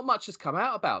not much has come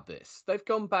out about this. They've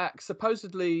gone back.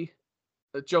 Supposedly,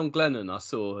 John Glennon, I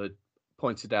saw, had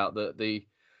pointed out that the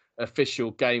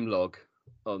official game log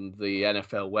on the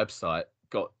NFL website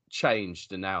got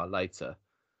changed an hour later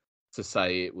to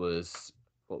say it was,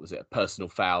 a personal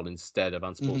foul instead of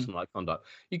unsportsmanlike conduct.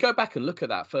 You go back and look at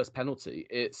that first penalty.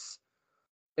 It's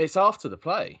after the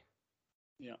play.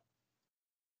 Yeah.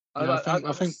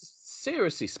 I think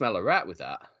seriously smell a rat with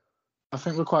that. I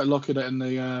think we're quite lucky that in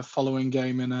the following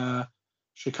game in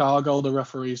Chicago, the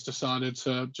referees decided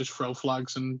to just throw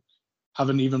flags and have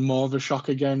an even more of a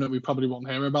shocker game that we probably won't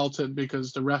hear about it,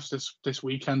 because the refs this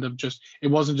weekend have just, it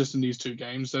wasn't just in these two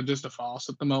games, they're just a farce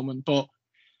at the moment. But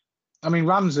I mean,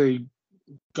 Ramsey,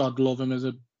 God love him, is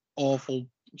an awful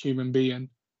human being,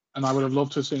 and I would have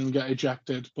loved to see him get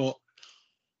ejected, but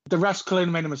the refs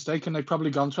clearly made a mistake, and they've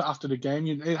probably gone to it after the game.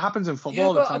 It happens in football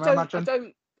all the time, I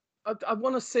imagine. I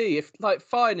want to see if, like,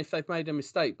 fine if they've made a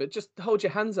mistake, but just hold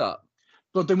your hands up.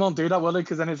 But they won't do that, will they?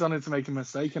 Because then it's on it to make a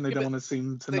mistake, and they don't want to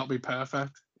seem to not be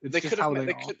perfect. It's just how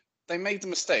they are. They made the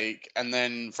mistake, and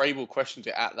then Vrabel questioned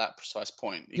it at that precise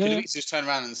point. He could have just turned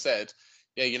around and said,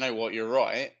 "Yeah, you know what, you're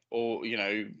right," or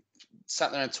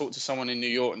sat there and talked to someone in New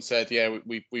York and said, "Yeah,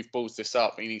 we've ballsed this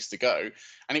up. He needs to go,"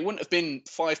 and it wouldn't have been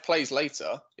 5 plays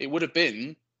later. It would have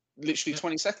been literally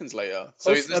 20 seconds later.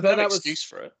 So there's no excuse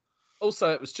for it.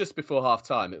 Also, it was just before half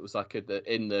time. It was like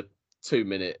in the 2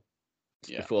 minute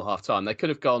before half time. They could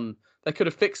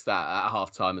have fixed that at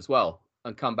half time as well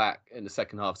and come back in the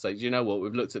second half. Say, you know what,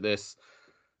 we've looked at this.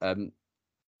 I don't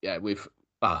want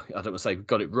to say we've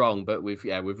got it wrong, but we've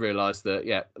realised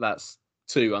that that's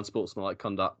 2 unsportsmanlike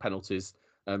conduct penalties.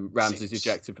 Ramsey's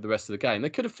ejected for the rest of the game. They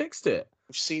could have fixed it.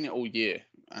 We've seen it all year,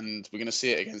 and we're going to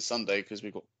see it again Sunday because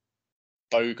we've got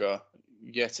Boga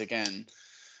yet again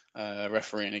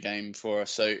refereeing a game for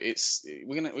us. So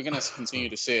we're gonna continue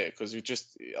to see it because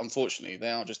unfortunately they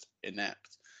are just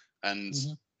inept. And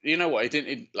you know what?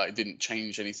 It didn't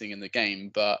change anything in the game,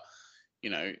 but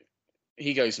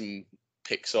he goes and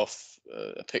picks off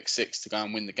a pick 6 to go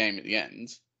and win the game at the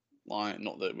end. Like,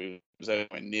 not that we was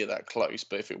anywhere near that close,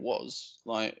 but if it was,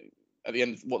 like, at the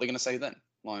end, what are they going to say then?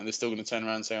 Like, they're still going to turn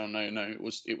around and say, "Oh no, it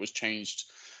was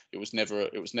changed. It was never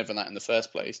that in the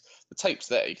first place." The tape's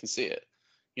there; you can see it.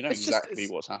 You know exactly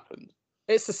what's happened.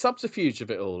 It's the subterfuge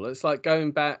of it all. It's like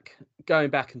going back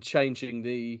and changing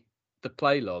the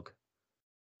play log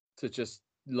to just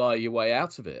lie your way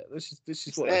out of it. This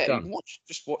is what they've done.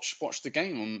 Watch the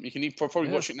game. You can probably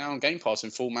watch it now on Game Pass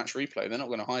in full match replay. They're not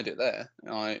going to hide it there.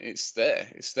 It's there.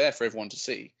 It's there for everyone to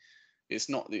see. It's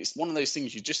one of those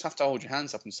things you just have to hold your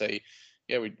hands up and say,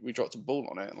 "Yeah, we dropped a ball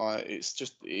on it." Like, it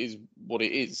is what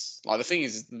it is. Like, the thing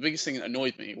is, the biggest thing that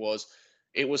annoyed me was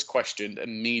it was questioned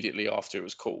immediately after it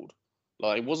was called.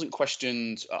 Like, it wasn't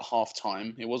questioned at half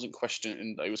time. It wasn't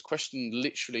questioned. It was questioned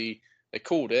literally. They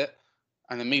called it,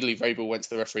 and immediately Vrabel went to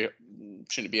the referee.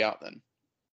 Shouldn't it be out then?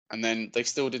 And then they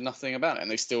still did nothing about it,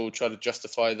 and they still tried to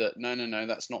justify that. No,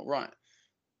 that's not right.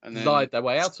 And then lied their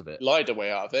way out of it.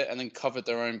 And then covered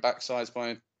their own backsides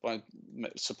by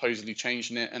supposedly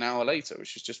changing it an hour later,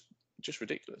 which is just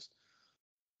ridiculous.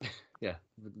 Yeah,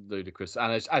 ludicrous.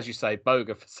 And as you say,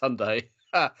 Boga for Sunday.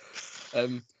 I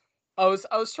was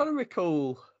trying to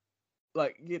recall,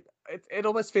 like, it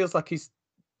almost feels like he's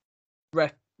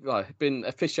been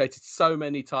officiated so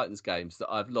many Titans games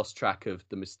that I've lost track of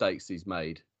the mistakes he's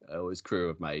made, or his crew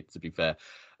have made, to be fair.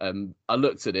 I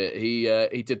looked at it.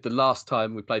 He did the last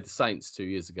time we played the Saints 2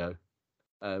 years ago,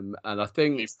 and I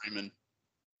think Khalif Raymond.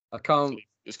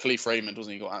 It was Khalif Raymond,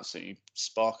 wasn't he? Got absolutely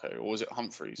sparko, or was it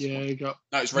Humphreys? Yeah, he got.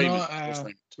 No, it's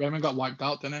Raymond. Raymond got wiped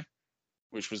out, didn't he?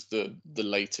 Which was the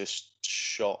latest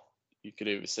shot you could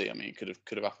ever see. I mean, it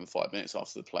could have happened 5 minutes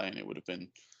after the play, and it would have been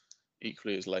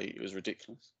equally as late. It was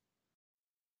ridiculous.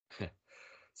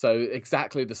 So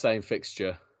exactly the same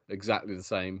fixture, exactly the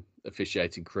same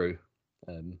officiating crew.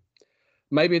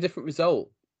 Maybe a different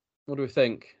result. What do we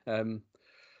think,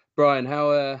 Brian?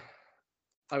 How?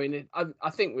 I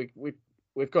think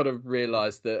we've got to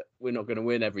realise that we're not going to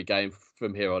win every game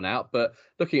from here on out. But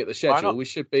looking at the schedule, we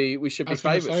should be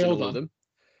favourites in all of them.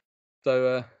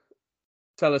 So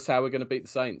tell us how we're going to beat the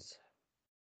Saints.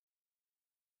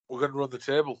 We're going to run the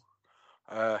table.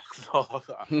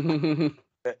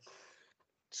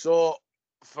 So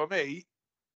for me,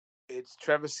 it's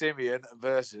Trevor Siemian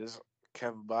versus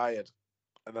Kevin Byard,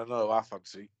 and I know I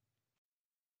fancy.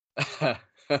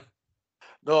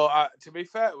 No, to be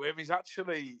fair to him, he's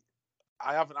actually.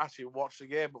 I haven't actually watched the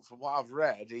game, but from what I've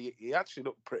read, he actually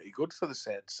looked pretty good for the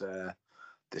Saints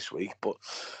this week. But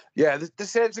yeah, the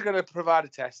Saints are going to provide a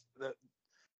test.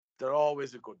 They're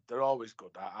always good. They're always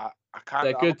good. I can't.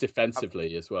 They're good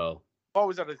defensively as well. I've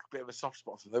always had a bit of a soft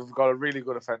spot for them. They've got a really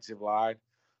good offensive line,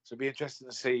 so it'll be interesting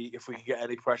to see if we can get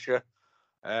any pressure.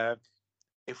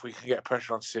 If we can get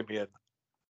pressure on Siemian,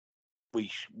 we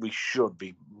should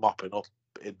be mopping up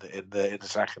in the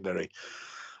secondary.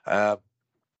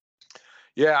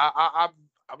 Yeah,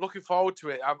 I'm looking forward to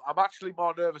it. I'm actually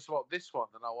more nervous about this one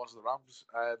than I was the Rams.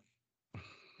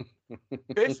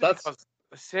 Basically, because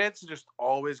the Saints are just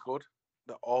always good.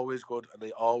 They're always good, and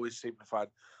they always seem to find.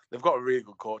 They've got a really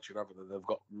good coaching, haven't they?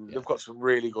 They've got some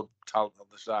really good talent on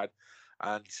the side,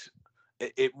 and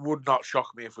it would not shock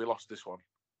me if we lost this one,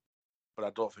 but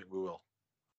I don't think we will.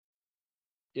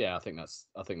 Yeah, I think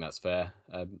that's fair.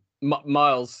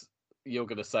 Miles, you're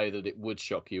going to say that it would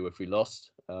shock you if we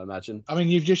lost, I imagine. I mean,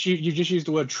 you've just used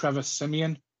the word Trevor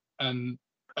Siemian, and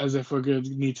as if we're going to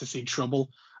need to see trouble.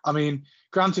 I mean,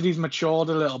 granted, he's matured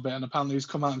a little bit, and apparently he's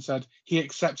come out and said he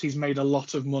accepts he's made a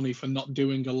lot of money for not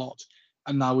doing a lot,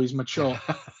 and now he's mature.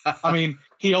 I mean,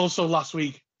 he also last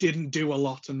week didn't do a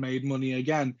lot and made money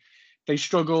again. They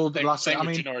struggled last week. Same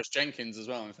with Janoris Jenkins as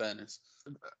well, in fairness.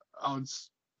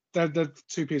 They're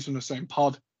two pieces from the same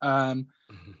pod. I'm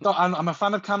a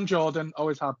fan of Cam Jordan,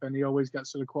 always have been. He always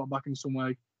gets to the quarterback in some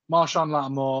way. Marshawn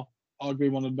Lattimore, arguably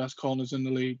one of the best corners in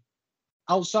the league.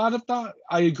 Outside of that,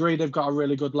 I agree they've got a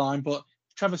really good line, but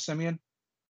Trevor Siemian.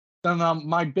 Then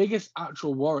my biggest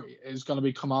actual worry is going to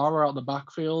be Kamara out the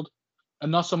backfield,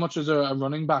 and not so much as a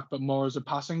running back, but more as a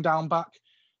passing down back,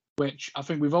 which I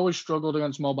think we've always struggled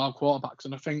against mobile quarterbacks,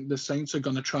 and I think the Saints are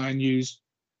going to try and use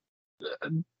a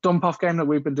dump-off game that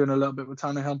we've been doing a little bit with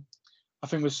Tannehill. I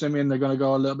think with Siemian, they're going to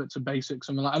go a little bit to basics.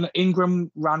 And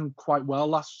Ingram ran quite well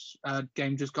last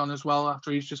game just gone as well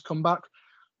after he's just come back.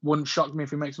 Wouldn't shock me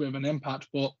if he makes a bit of an impact.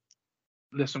 But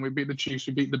listen, we beat the Chiefs,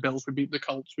 we beat the Bills, we beat the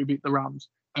Colts, we beat the Rams,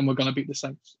 and we're going to beat the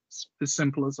Saints. It's as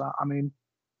simple as that. I mean,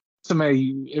 to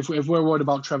me, if we're worried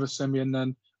about Trevor Siemian,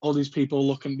 then all these people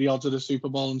looking at the odds of the Super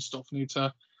Bowl and stuff need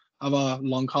to have a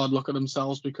long, hard look at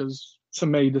themselves, because to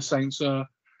me, the Saints are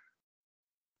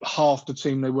half the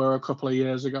team they were a couple of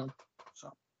years ago.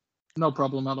 So no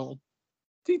problem at all.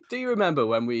 Do you remember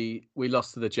when we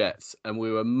lost to the Jets, and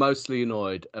we were mostly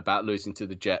annoyed about losing to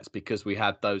the Jets because we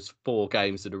had those 4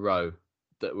 games in a row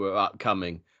that were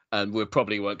upcoming, and we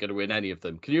probably weren't going to win any of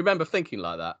them? Can you remember thinking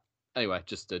like that? Anyway,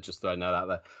 just throwing that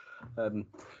out there.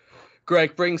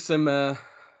 Greg, bring some, I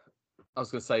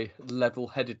was going to say,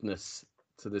 level-headedness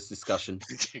to this discussion.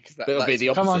 It'll be the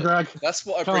opposite. Come on, Greg. That's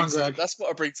what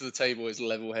I bring to the table is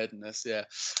level-headedness. Yeah.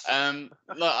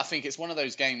 Look, I think it's one of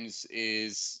those games.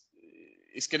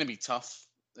 It's going to be tough.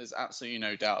 There's absolutely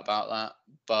no doubt about that.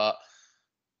 But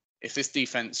if this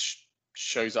defense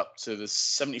shows up to the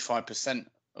 75%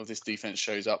 of this defense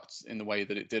shows up in the way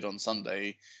that it did on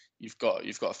Sunday, you've got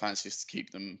a fancy to keep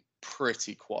them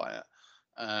pretty quiet.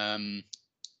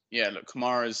 Yeah, look,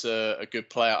 Kamara's a good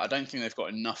player. I don't think they've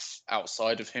got enough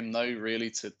outside of him, though, really,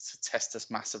 to test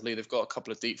us massively. They've got a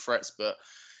couple of deep threats, but,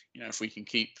 if we can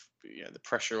keep the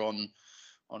pressure on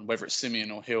whether it's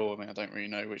Siemian or Hill, I mean, I don't really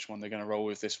know which one they're going to roll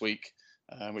with this week,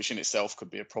 which in itself could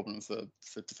be a problem for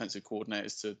defensive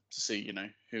coordinators to see,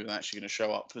 who they're actually going to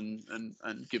show up and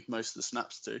give most of the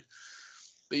snaps to.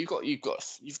 But you've got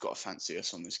to fancy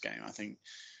us on this game. I think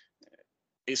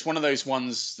it's one of those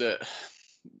ones that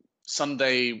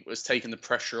Sunday was taking the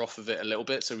pressure off of it a little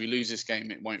bit. So we lose this game,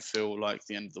 it won't feel like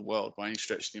the end of the world by any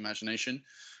stretch of the imagination.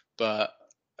 But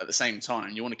at the same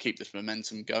time, you want to keep this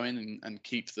momentum going and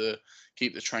keep the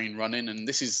train running. And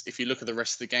this is, if you look at the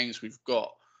rest of the games we've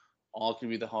got,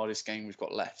 arguably the hardest game we've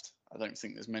got left. I don't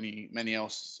think there's many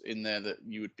else in there that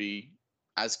you would be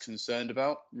as concerned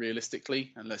about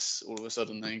realistically, unless all of a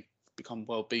sudden they become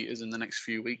world beaters in the next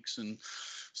few weeks and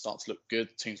start to look good.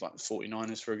 Teams like the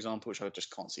 49ers, for example, which I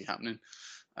just can't see happening.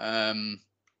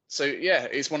 So yeah,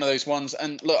 it's one of those ones.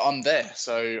 And look, I'm there,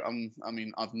 so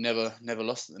I've never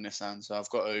lost at the Nissan, so I've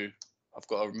got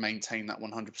to maintain that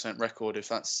 100% record. If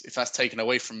that's taken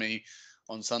away from me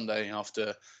on Sunday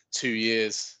after 2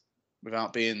 years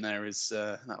without being there,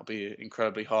 that'll be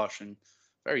incredibly harsh and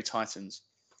very Titans.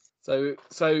 So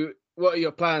what are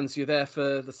your plans? You're there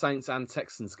for the Saints and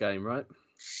Texans game, right?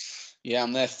 Yeah,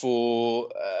 I'm there for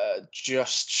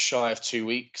just shy of 2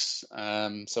 weeks.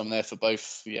 So I'm there for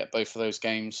both of those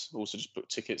games. Also, just booked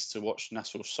tickets to watch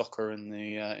Nashville soccer in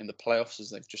the playoffs,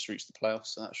 as they've just reached the playoffs.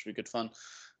 So that should be good fun.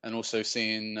 And also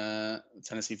seeing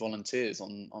Tennessee Volunteers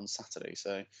on Saturday.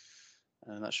 So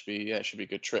that should be a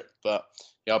good trip. But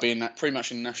yeah, I'll be pretty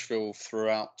much in Nashville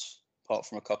throughout, apart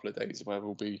from a couple of days where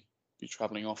we'll be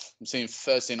traveling off. I'm seeing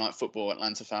Thursday night football,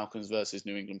 Atlanta Falcons versus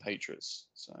New England Patriots.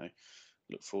 So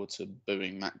look forward to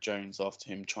booing Mac Jones after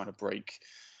him trying to break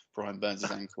Brian Burns'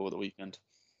 ankle at the weekend.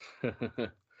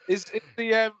 Is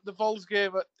the Vols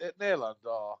game at Neyland?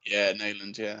 Or? Yeah,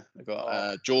 Neyland, yeah. They've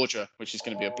got Georgia, which is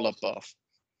going to be a bloodbath.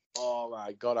 Oh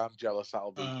my God, I'm jealous.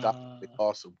 That'll be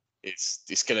awesome.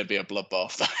 It's going to be a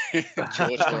bloodbath.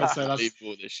 Georgia are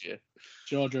unbelievable this year.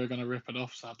 Georgia are going to rip it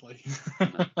off, sadly.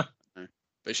 No.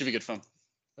 But it should be good fun.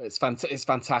 It's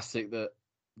fantastic that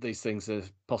these things are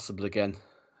possible again.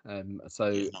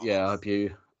 So yeah, I hope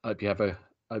you have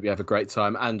hope you have a great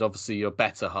time. And obviously your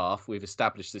better half. We've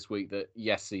established this week that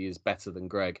Yessi is better than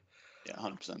Greg. Yeah,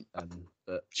 100%.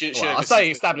 But I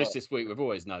say established this week. We've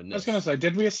always known this. I was going to say,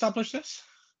 did we establish this?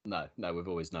 No, we've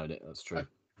always known it. That's true.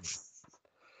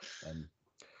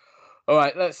 All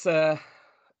right, let's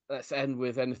end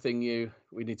with anything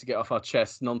we need to get off our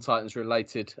chest, non-Titans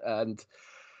related. And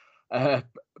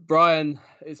Brian,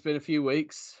 it's been a few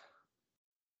weeks.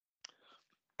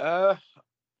 I've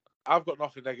got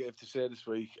nothing negative to say this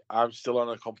week. I'm still on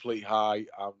a complete high.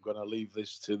 I'm going to leave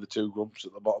this to the two grumps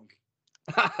at the bottom.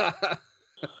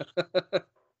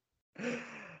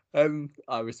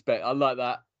 I like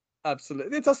that.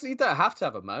 Absolutely. You don't have to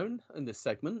have a moan in this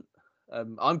segment.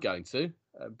 I'm going to,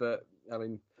 but I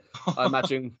mean, I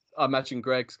imagine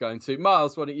Greg's going to.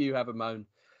 Miles, why don't you have a moan?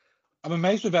 I'm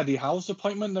amazed with Eddie Howe's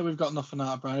appointment that we've got nothing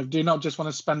out of Brian. Do you not just want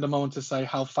to spend a moment to say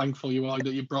how thankful you are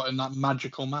that you brought in that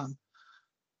magical man?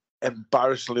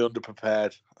 Embarrassingly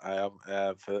underprepared. I am.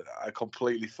 I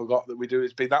completely forgot that we do.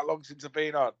 It's been that long since I've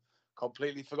been on.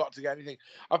 Completely forgot to get anything.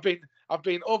 I've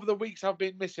been over the weeks I've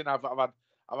been missing. I've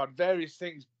had various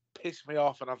things piss me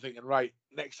off, and I'm thinking, right,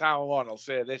 next time I'm on, I'll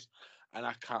say this, and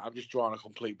I can't. I'm just drawing a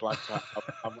complete blank.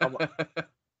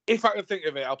 If I can think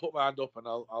of it, I'll put my hand up and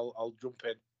I'll jump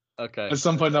in. Okay. At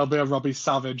some point, there'll be a Robbie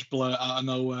Savage blurt out of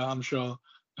nowhere, I'm sure.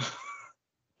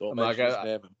 Don't mention his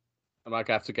name. I might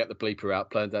have to get the bleeper out.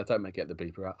 Don't make get the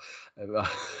bleeper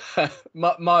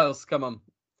out. Miles, come on.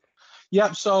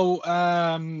 Yeah, so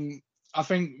I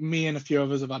think me and a few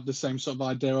of us have had the same sort of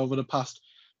idea over the past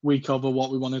week over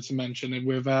what we wanted to mention. And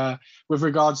with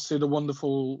regards to the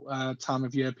wonderful time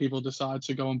of year, people decide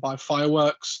to go and buy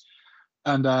fireworks,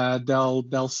 and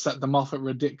they'll set them off at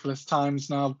ridiculous times.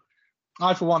 Now,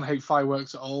 I for one hate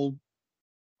fireworks all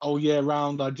year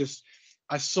round.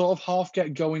 I sort of half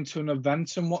get going to an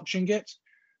event and watching it,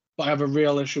 but I have a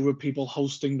real issue with people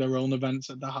hosting their own events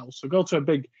at the house. So go to a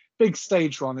big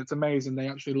stage run. It's amazing. They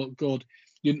actually look good.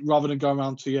 Rather than go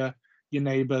around to your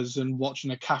neighbours and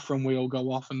watching a Catherine wheel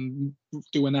go off and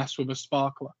do an S with a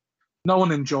sparkler. No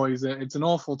one enjoys it. It's an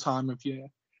awful time of year.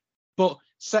 But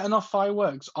setting off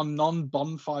fireworks on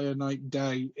non-bonfire night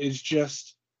day is you're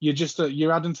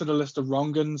adding to the list of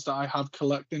wrong-uns that I have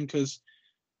collecting, because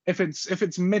if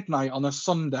it's midnight on a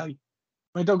Sunday,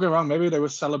 I mean, don't get me wrong, maybe they were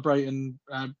celebrating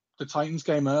the Titans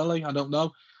game early, I don't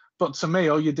know. But to me,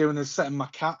 all you're doing is setting my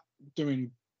cat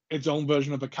doing its own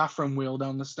version of a Catherine wheel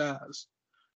down the stairs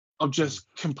of just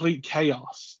complete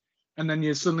chaos. And then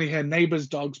you suddenly hear neighbours'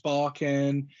 dogs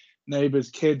barking,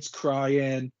 neighbours' kids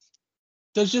crying.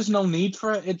 There's just no need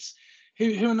for it. It's who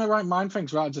in their right mind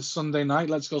thinks, right, it's a Sunday night,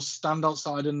 let's go stand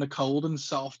outside in the cold and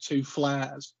set off 2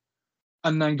 flares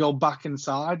and then go back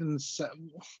inside and set.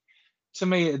 To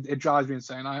me, it drives me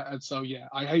insane. I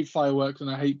hate fireworks and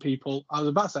I hate people. I was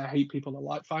about to say I hate people that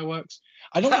like fireworks.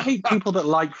 I don't hate people that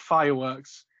like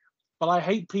fireworks, but I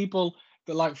hate people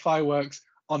that like fireworks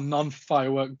on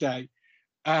non-firework day.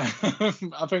 I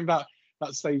think that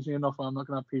saves me enough where I'm not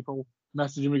going to have people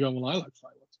messaging me going, well, I like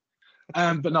fireworks.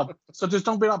 But no, so just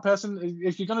don't be that person.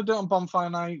 If you're going to do it on bonfire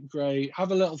night, great.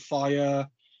 Have a little fire.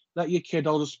 Let your kid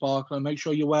hold a sparkler. Make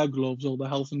sure you wear gloves, all the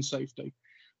health and safety.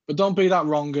 But don't be that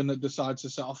wrong-un that decides to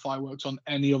set off fireworks on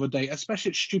any other day, especially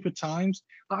at stupid times.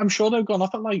 I'm sure they've gone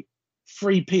off at like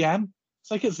 3 p.m.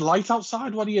 It's like it's light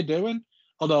outside. What are you doing?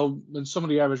 Although in some of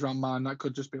the areas around mine, that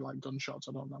could just be like gunshots.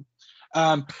 I don't know.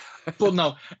 But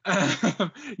no.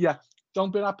 Yeah,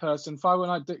 don't be that person.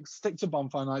 Firework night, stick to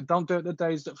bonfire night. Don't do it the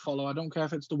days that follow. I don't care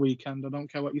if it's the weekend. I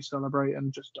don't care what you celebrate,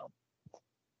 and just don't.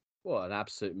 What an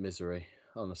absolute misery,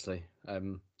 honestly.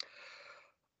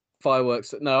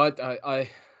 Fireworks. No, I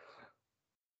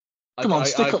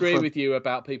agree with you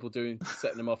about people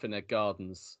setting them off in their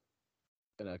gardens.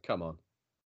 Come on.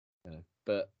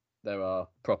 But there are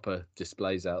proper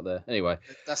displays out there. Anyway,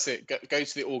 that's it. Go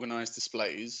to the organised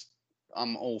displays.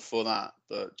 I'm all for that,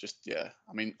 but just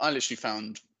I mean, I literally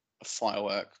found a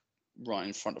firework right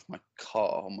in front of my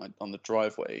car on the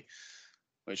driveway,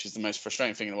 which is the most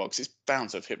frustrating thing in the world because it's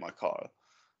bound to have hit my car,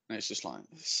 and it's just like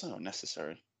it's so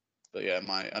unnecessary. But yeah,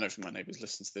 I don't think my neighbours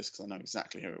listen to this because I know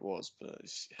exactly who it was.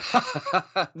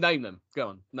 But name them. Go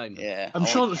on, name them. Yeah, I'm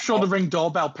sure the Ring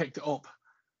doorbell picked it up.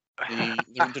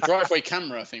 The driveway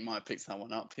camera, I think, might have picked that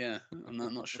one up. Yeah, I'm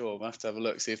not sure. We'll have to have a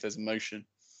look, see if there's motion.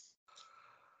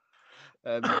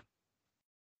 My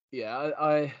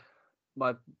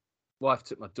wife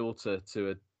took my daughter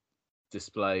to a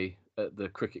display at the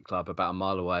cricket club about a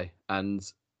mile away, and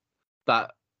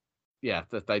that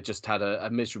they just had a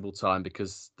miserable time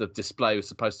because the display was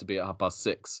supposed to be at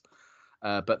 6:30,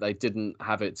 but they didn't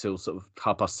have it till sort of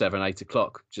 7:30, 8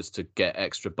 o'clock just to get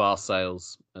extra bar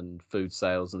sales and food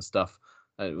sales and stuff.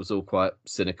 And it was all quite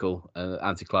cynical and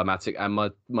anticlimactic. And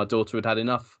my daughter had had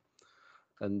enough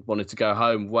and wanted to go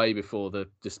home way before the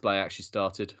display actually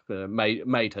started.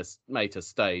 Made her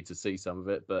stay to see some of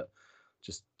it, but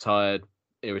just tired,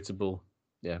 irritable.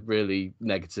 Yeah, really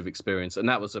negative experience. And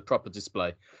that was a proper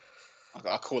display.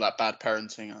 I call that bad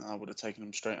parenting. I would have taken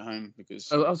them straight home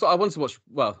because I wanted to watch.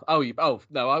 Well,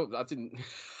 no, I didn't.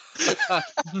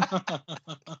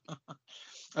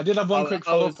 I did have one quick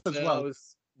follow-up as well. I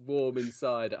was warm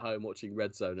inside at home watching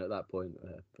Red Zone at that point.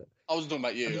 But... I wasn't talking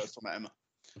about you. I was talking about Emma.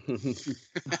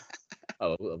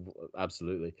 Oh,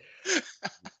 absolutely.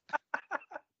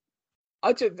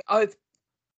 I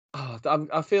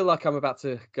feel like I'm about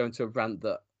to go into a rant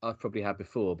that I've probably had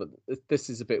before, but this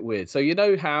is a bit weird. So you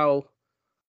know how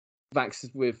most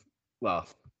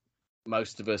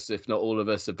of us, if not all of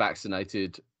us, are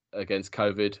vaccinated against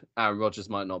COVID. Aaron Rodgers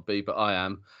might not be, but I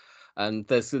am. And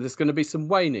there's going to be some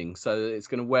waning, so it's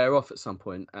going to wear off at some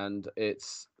point. And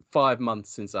it's 5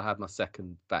 months since I had my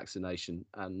second vaccination.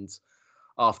 And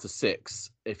after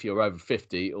 6, if you're over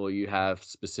 50 or you have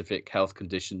specific health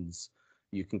conditions,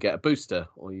 you can get a booster.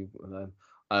 Or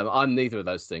I'm neither of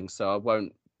those things, so I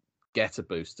won't get a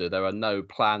booster. There are no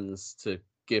plans to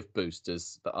give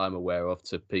boosters that I'm aware of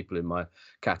to people in my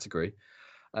category.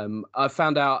 I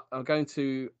found out I'm going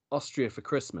to Austria for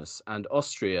Christmas, and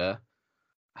Austria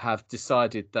have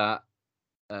decided that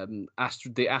the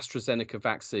AstraZeneca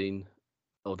vaccine,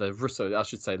 or there are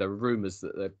rumours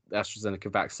that the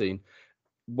AstraZeneca vaccine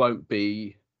won't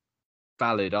be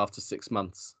valid after 6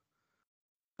 months.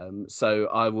 So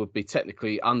I would be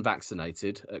technically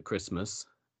unvaccinated at Christmas,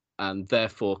 and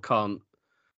therefore can't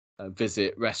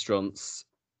visit restaurants,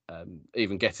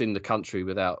 even get in the country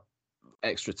without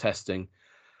extra testing.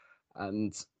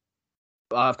 And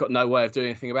I've got no way of doing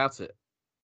anything about it.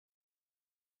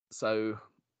 So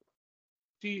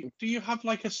do you have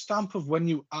like a stamp of when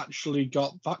you actually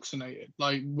got vaccinated?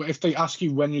 Like if they ask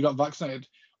you when you got vaccinated,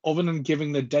 other than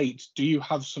giving the date, do you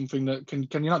have something that can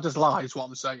you not just lie is what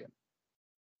I'm saying?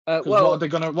 What are they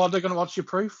gonna what's your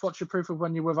proof? What's your proof of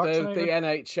when you were vaccinated? The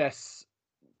NHS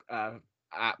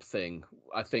app thing,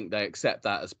 I think they accept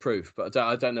that as proof, but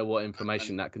I don't know what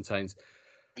information that contains.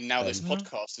 And now this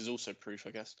podcast is also proof,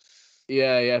 I guess.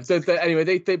 Yeah.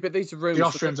 Anyway, but these are rumors. The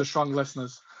Austrians are strong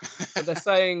listeners. But they're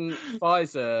saying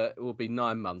Pfizer will be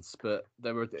 9 months, but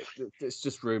it's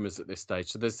just rumors at this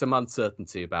stage. So there's some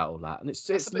uncertainty about all that, and it's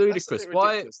ludicrous.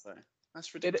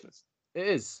 That's ridiculous. It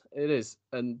is,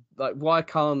 and like, why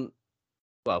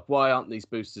aren't these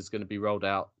boosters going to be rolled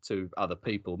out to other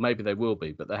people? Maybe they will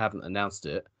be, but they haven't announced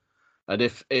it. And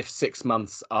if 6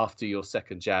 months after your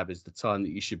second jab is the time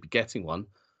that you should be getting one,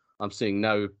 I'm seeing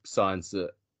no signs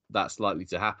that that's likely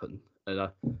to happen. And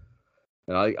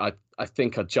I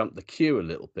think I jumped the queue a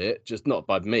little bit, just not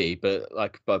by me, but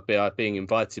like by being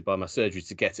invited by my surgery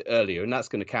to get it earlier, and that's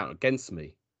going to count against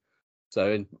me.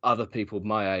 So in other people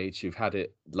my age who've had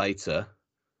it later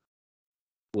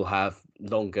will have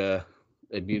longer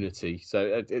immunity.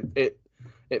 So it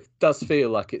does feel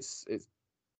like it's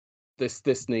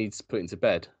this needs putting to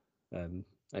bed.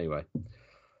 Anyway,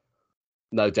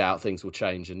 no doubt things will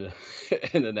change in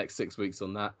the next 6 weeks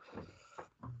on that.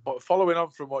 But following on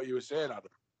from what you were saying,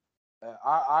 Adam,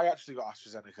 I actually got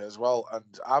AstraZeneca as well, and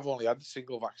I've only had a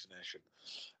single vaccination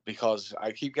because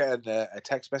I keep getting a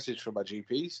text message from my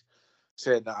GPs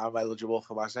saying that I'm eligible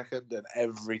for my second, and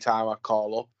every time I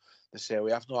call up, they say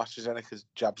we have no AstraZeneca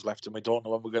jabs left and we don't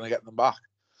know when we're going to get them back.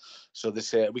 So they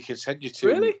say we can send you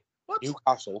to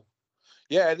Newcastle.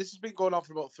 Yeah, this has been going on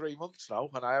for about 3 months now,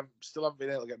 and I still haven't been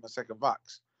able to get my second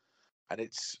vax. And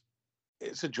it's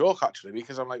a joke actually,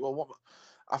 because I'm like, well,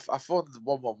 I phoned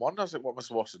 111. I was like, what am I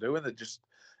supposed to do? And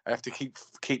I have to keep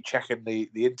checking the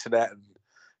internet,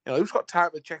 and who's got time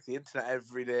to check the internet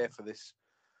every day for this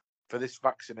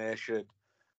vaccination?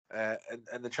 And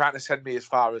they're trying to send me as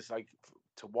far as like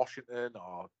to Washington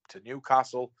or to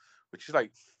Newcastle, which is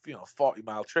like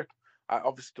 40-mile trip. I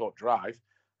obviously don't drive.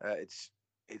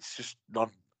 It's just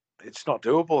it's not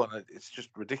doable, and it's just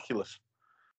ridiculous.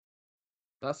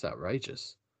 That's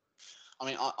outrageous. I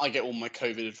mean, I get all my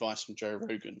COVID advice from Joe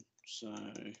Rogan, so.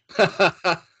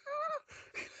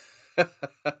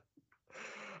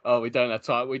 Oh, we don't have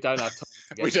time. We don't have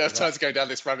time to go down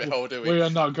this rabbit hole, do we? We are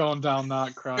not going down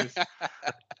that, Christ.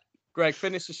 Greg,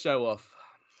 finish the show off.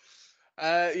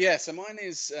 So mine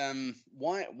is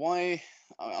why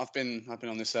I've been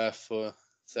on this earth for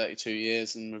 32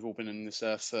 years, and we've all been on this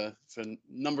earth for a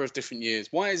number of different years.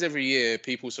 Why is every year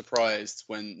people surprised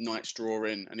when nights draw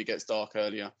in and it gets dark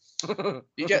earlier?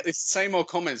 You get these same old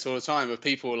comments all the time of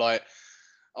people like,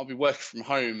 I'll be working from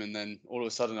home, and then all of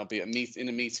a sudden I'll be in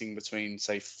a meeting between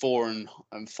say 4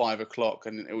 and 5 o'clock,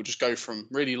 and it will just go from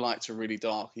really light to really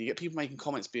dark. And you get people making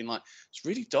comments being like, "It's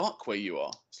really dark where you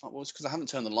are." It's like, well, it's because I haven't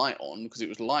turned the light on, because it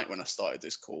was light when I started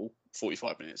this call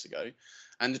 45 minutes ago,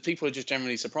 and people are just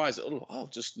generally surprised that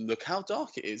just look how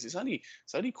dark it is. It's only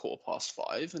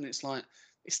 5:15, and it's like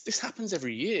this happens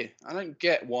every year. I don't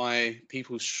get why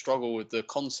people struggle with the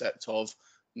concept of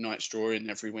nights drawing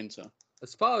every winter.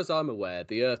 As far as I'm aware,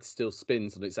 the Earth still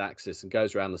spins on its axis and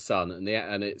goes around the sun,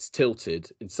 and it's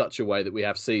tilted in such a way that we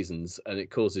have seasons, and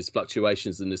it causes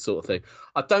fluctuations and this sort of thing.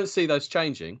 I don't see those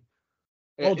changing.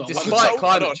 Hold on. Despite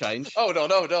climate change. Hold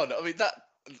on. I mean,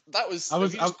 that was... I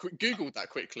just Googled that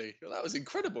quickly. That was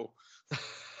incredible.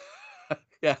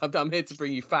 Yeah, I'm here to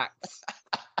bring you facts.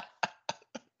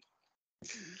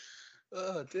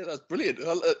 Oh dear, that's brilliant.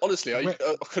 Honestly, I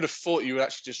could have thought you had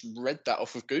actually just read that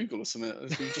off of Google or something.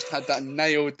 You just had that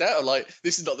nailed down. Like,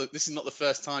 this is not the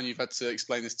first time you've had to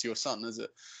explain this to your son, is it?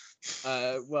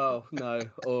 Well, no,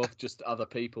 or just other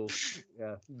people.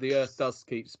 Yeah, the Earth does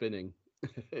keep spinning.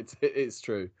 It's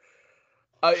true.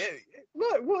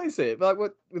 What is it? Like,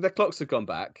 what the clocks have gone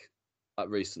back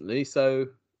recently, so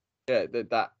yeah,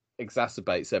 that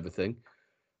exacerbates everything.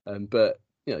 But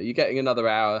you're getting another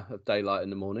hour of daylight in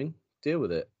the morning. Deal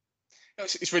with it.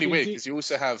 It's really weird because you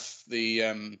also have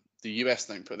the US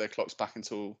don't put their clocks back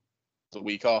until the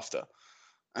week after,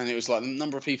 and it was like the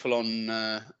number of people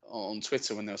on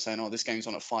Twitter when they were saying, "Oh, this game's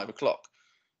on at 5 o'clock,"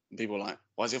 and people were like,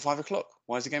 "Why is it 5 o'clock?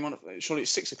 Why is the game on? Surely it's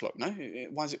 6 o'clock? No,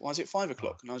 why is it 5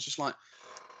 o'clock?" And I was just like,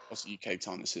 "What's the UK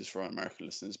time this is for our American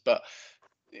listeners?" But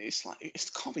it's like it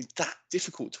can't be that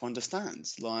difficult to understand.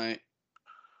 Like,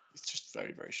 it's just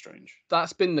very, very strange.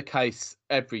 That's been the case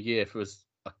every year for us.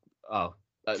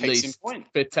 At least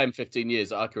 10, 15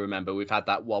 years I can remember. We've had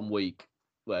that 1 week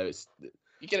where it's...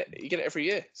 You get it every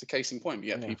year. It's a case in point.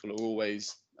 People are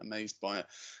always amazed by it.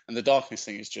 And the darkness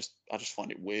thing is just... I just find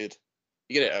it weird.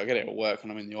 I get it at work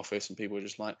when I'm in the office and people are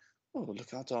just like, "Oh, look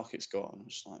how dark it's got." And I'm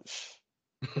just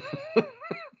like...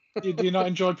 Do you not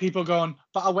enjoy people going,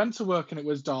 "But I went to work and it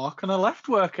was dark, and I left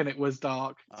work and it was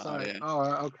dark"? Yeah. Oh,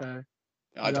 okay.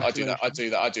 I do that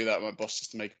with my boss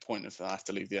just to make a point of I have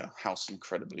to leave the house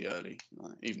incredibly early.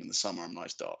 Even in the summer, I'm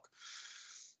nice dark.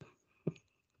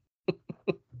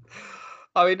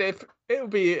 I mean, if it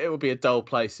would be a dull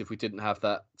place if we didn't have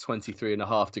that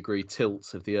 23.5 degree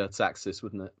tilt of the Earth's axis,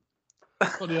 wouldn't it?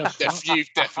 Well, yeah,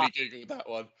 You've definitely Googled that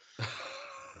one.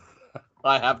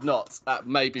 I have not. That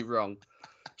may be wrong.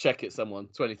 Check it, someone.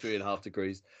 23.5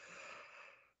 degrees.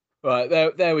 Right,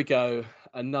 there we go.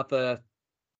 Another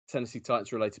Tennessee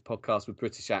Titans related podcast with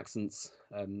British accents.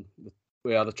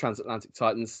 We are the Transatlantic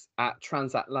Titans at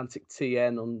Transatlantic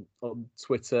TN on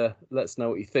Twitter. Let us know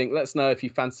what you think. Let us know if you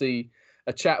fancy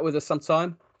a chat with us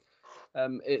sometime.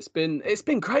 It's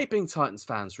been great being Titans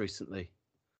fans recently.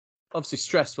 Obviously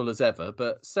stressful as ever,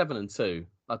 but 7-2.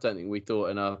 I don't think we thought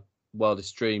in our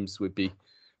wildest dreams we'd be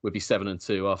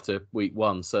 7-2 after week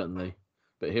 1, certainly.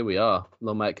 But here we are.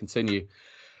 Long may it continue.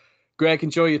 Greg,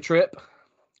 enjoy your trip.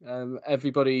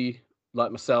 Everybody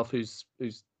like myself who's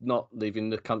not leaving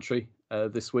the country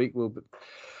this week will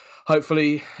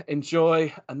hopefully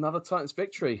enjoy another Titans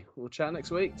victory. We'll chat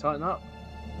next week. Tighten up.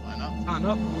 Tighten up. Tighten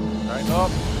up. Tighten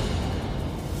up.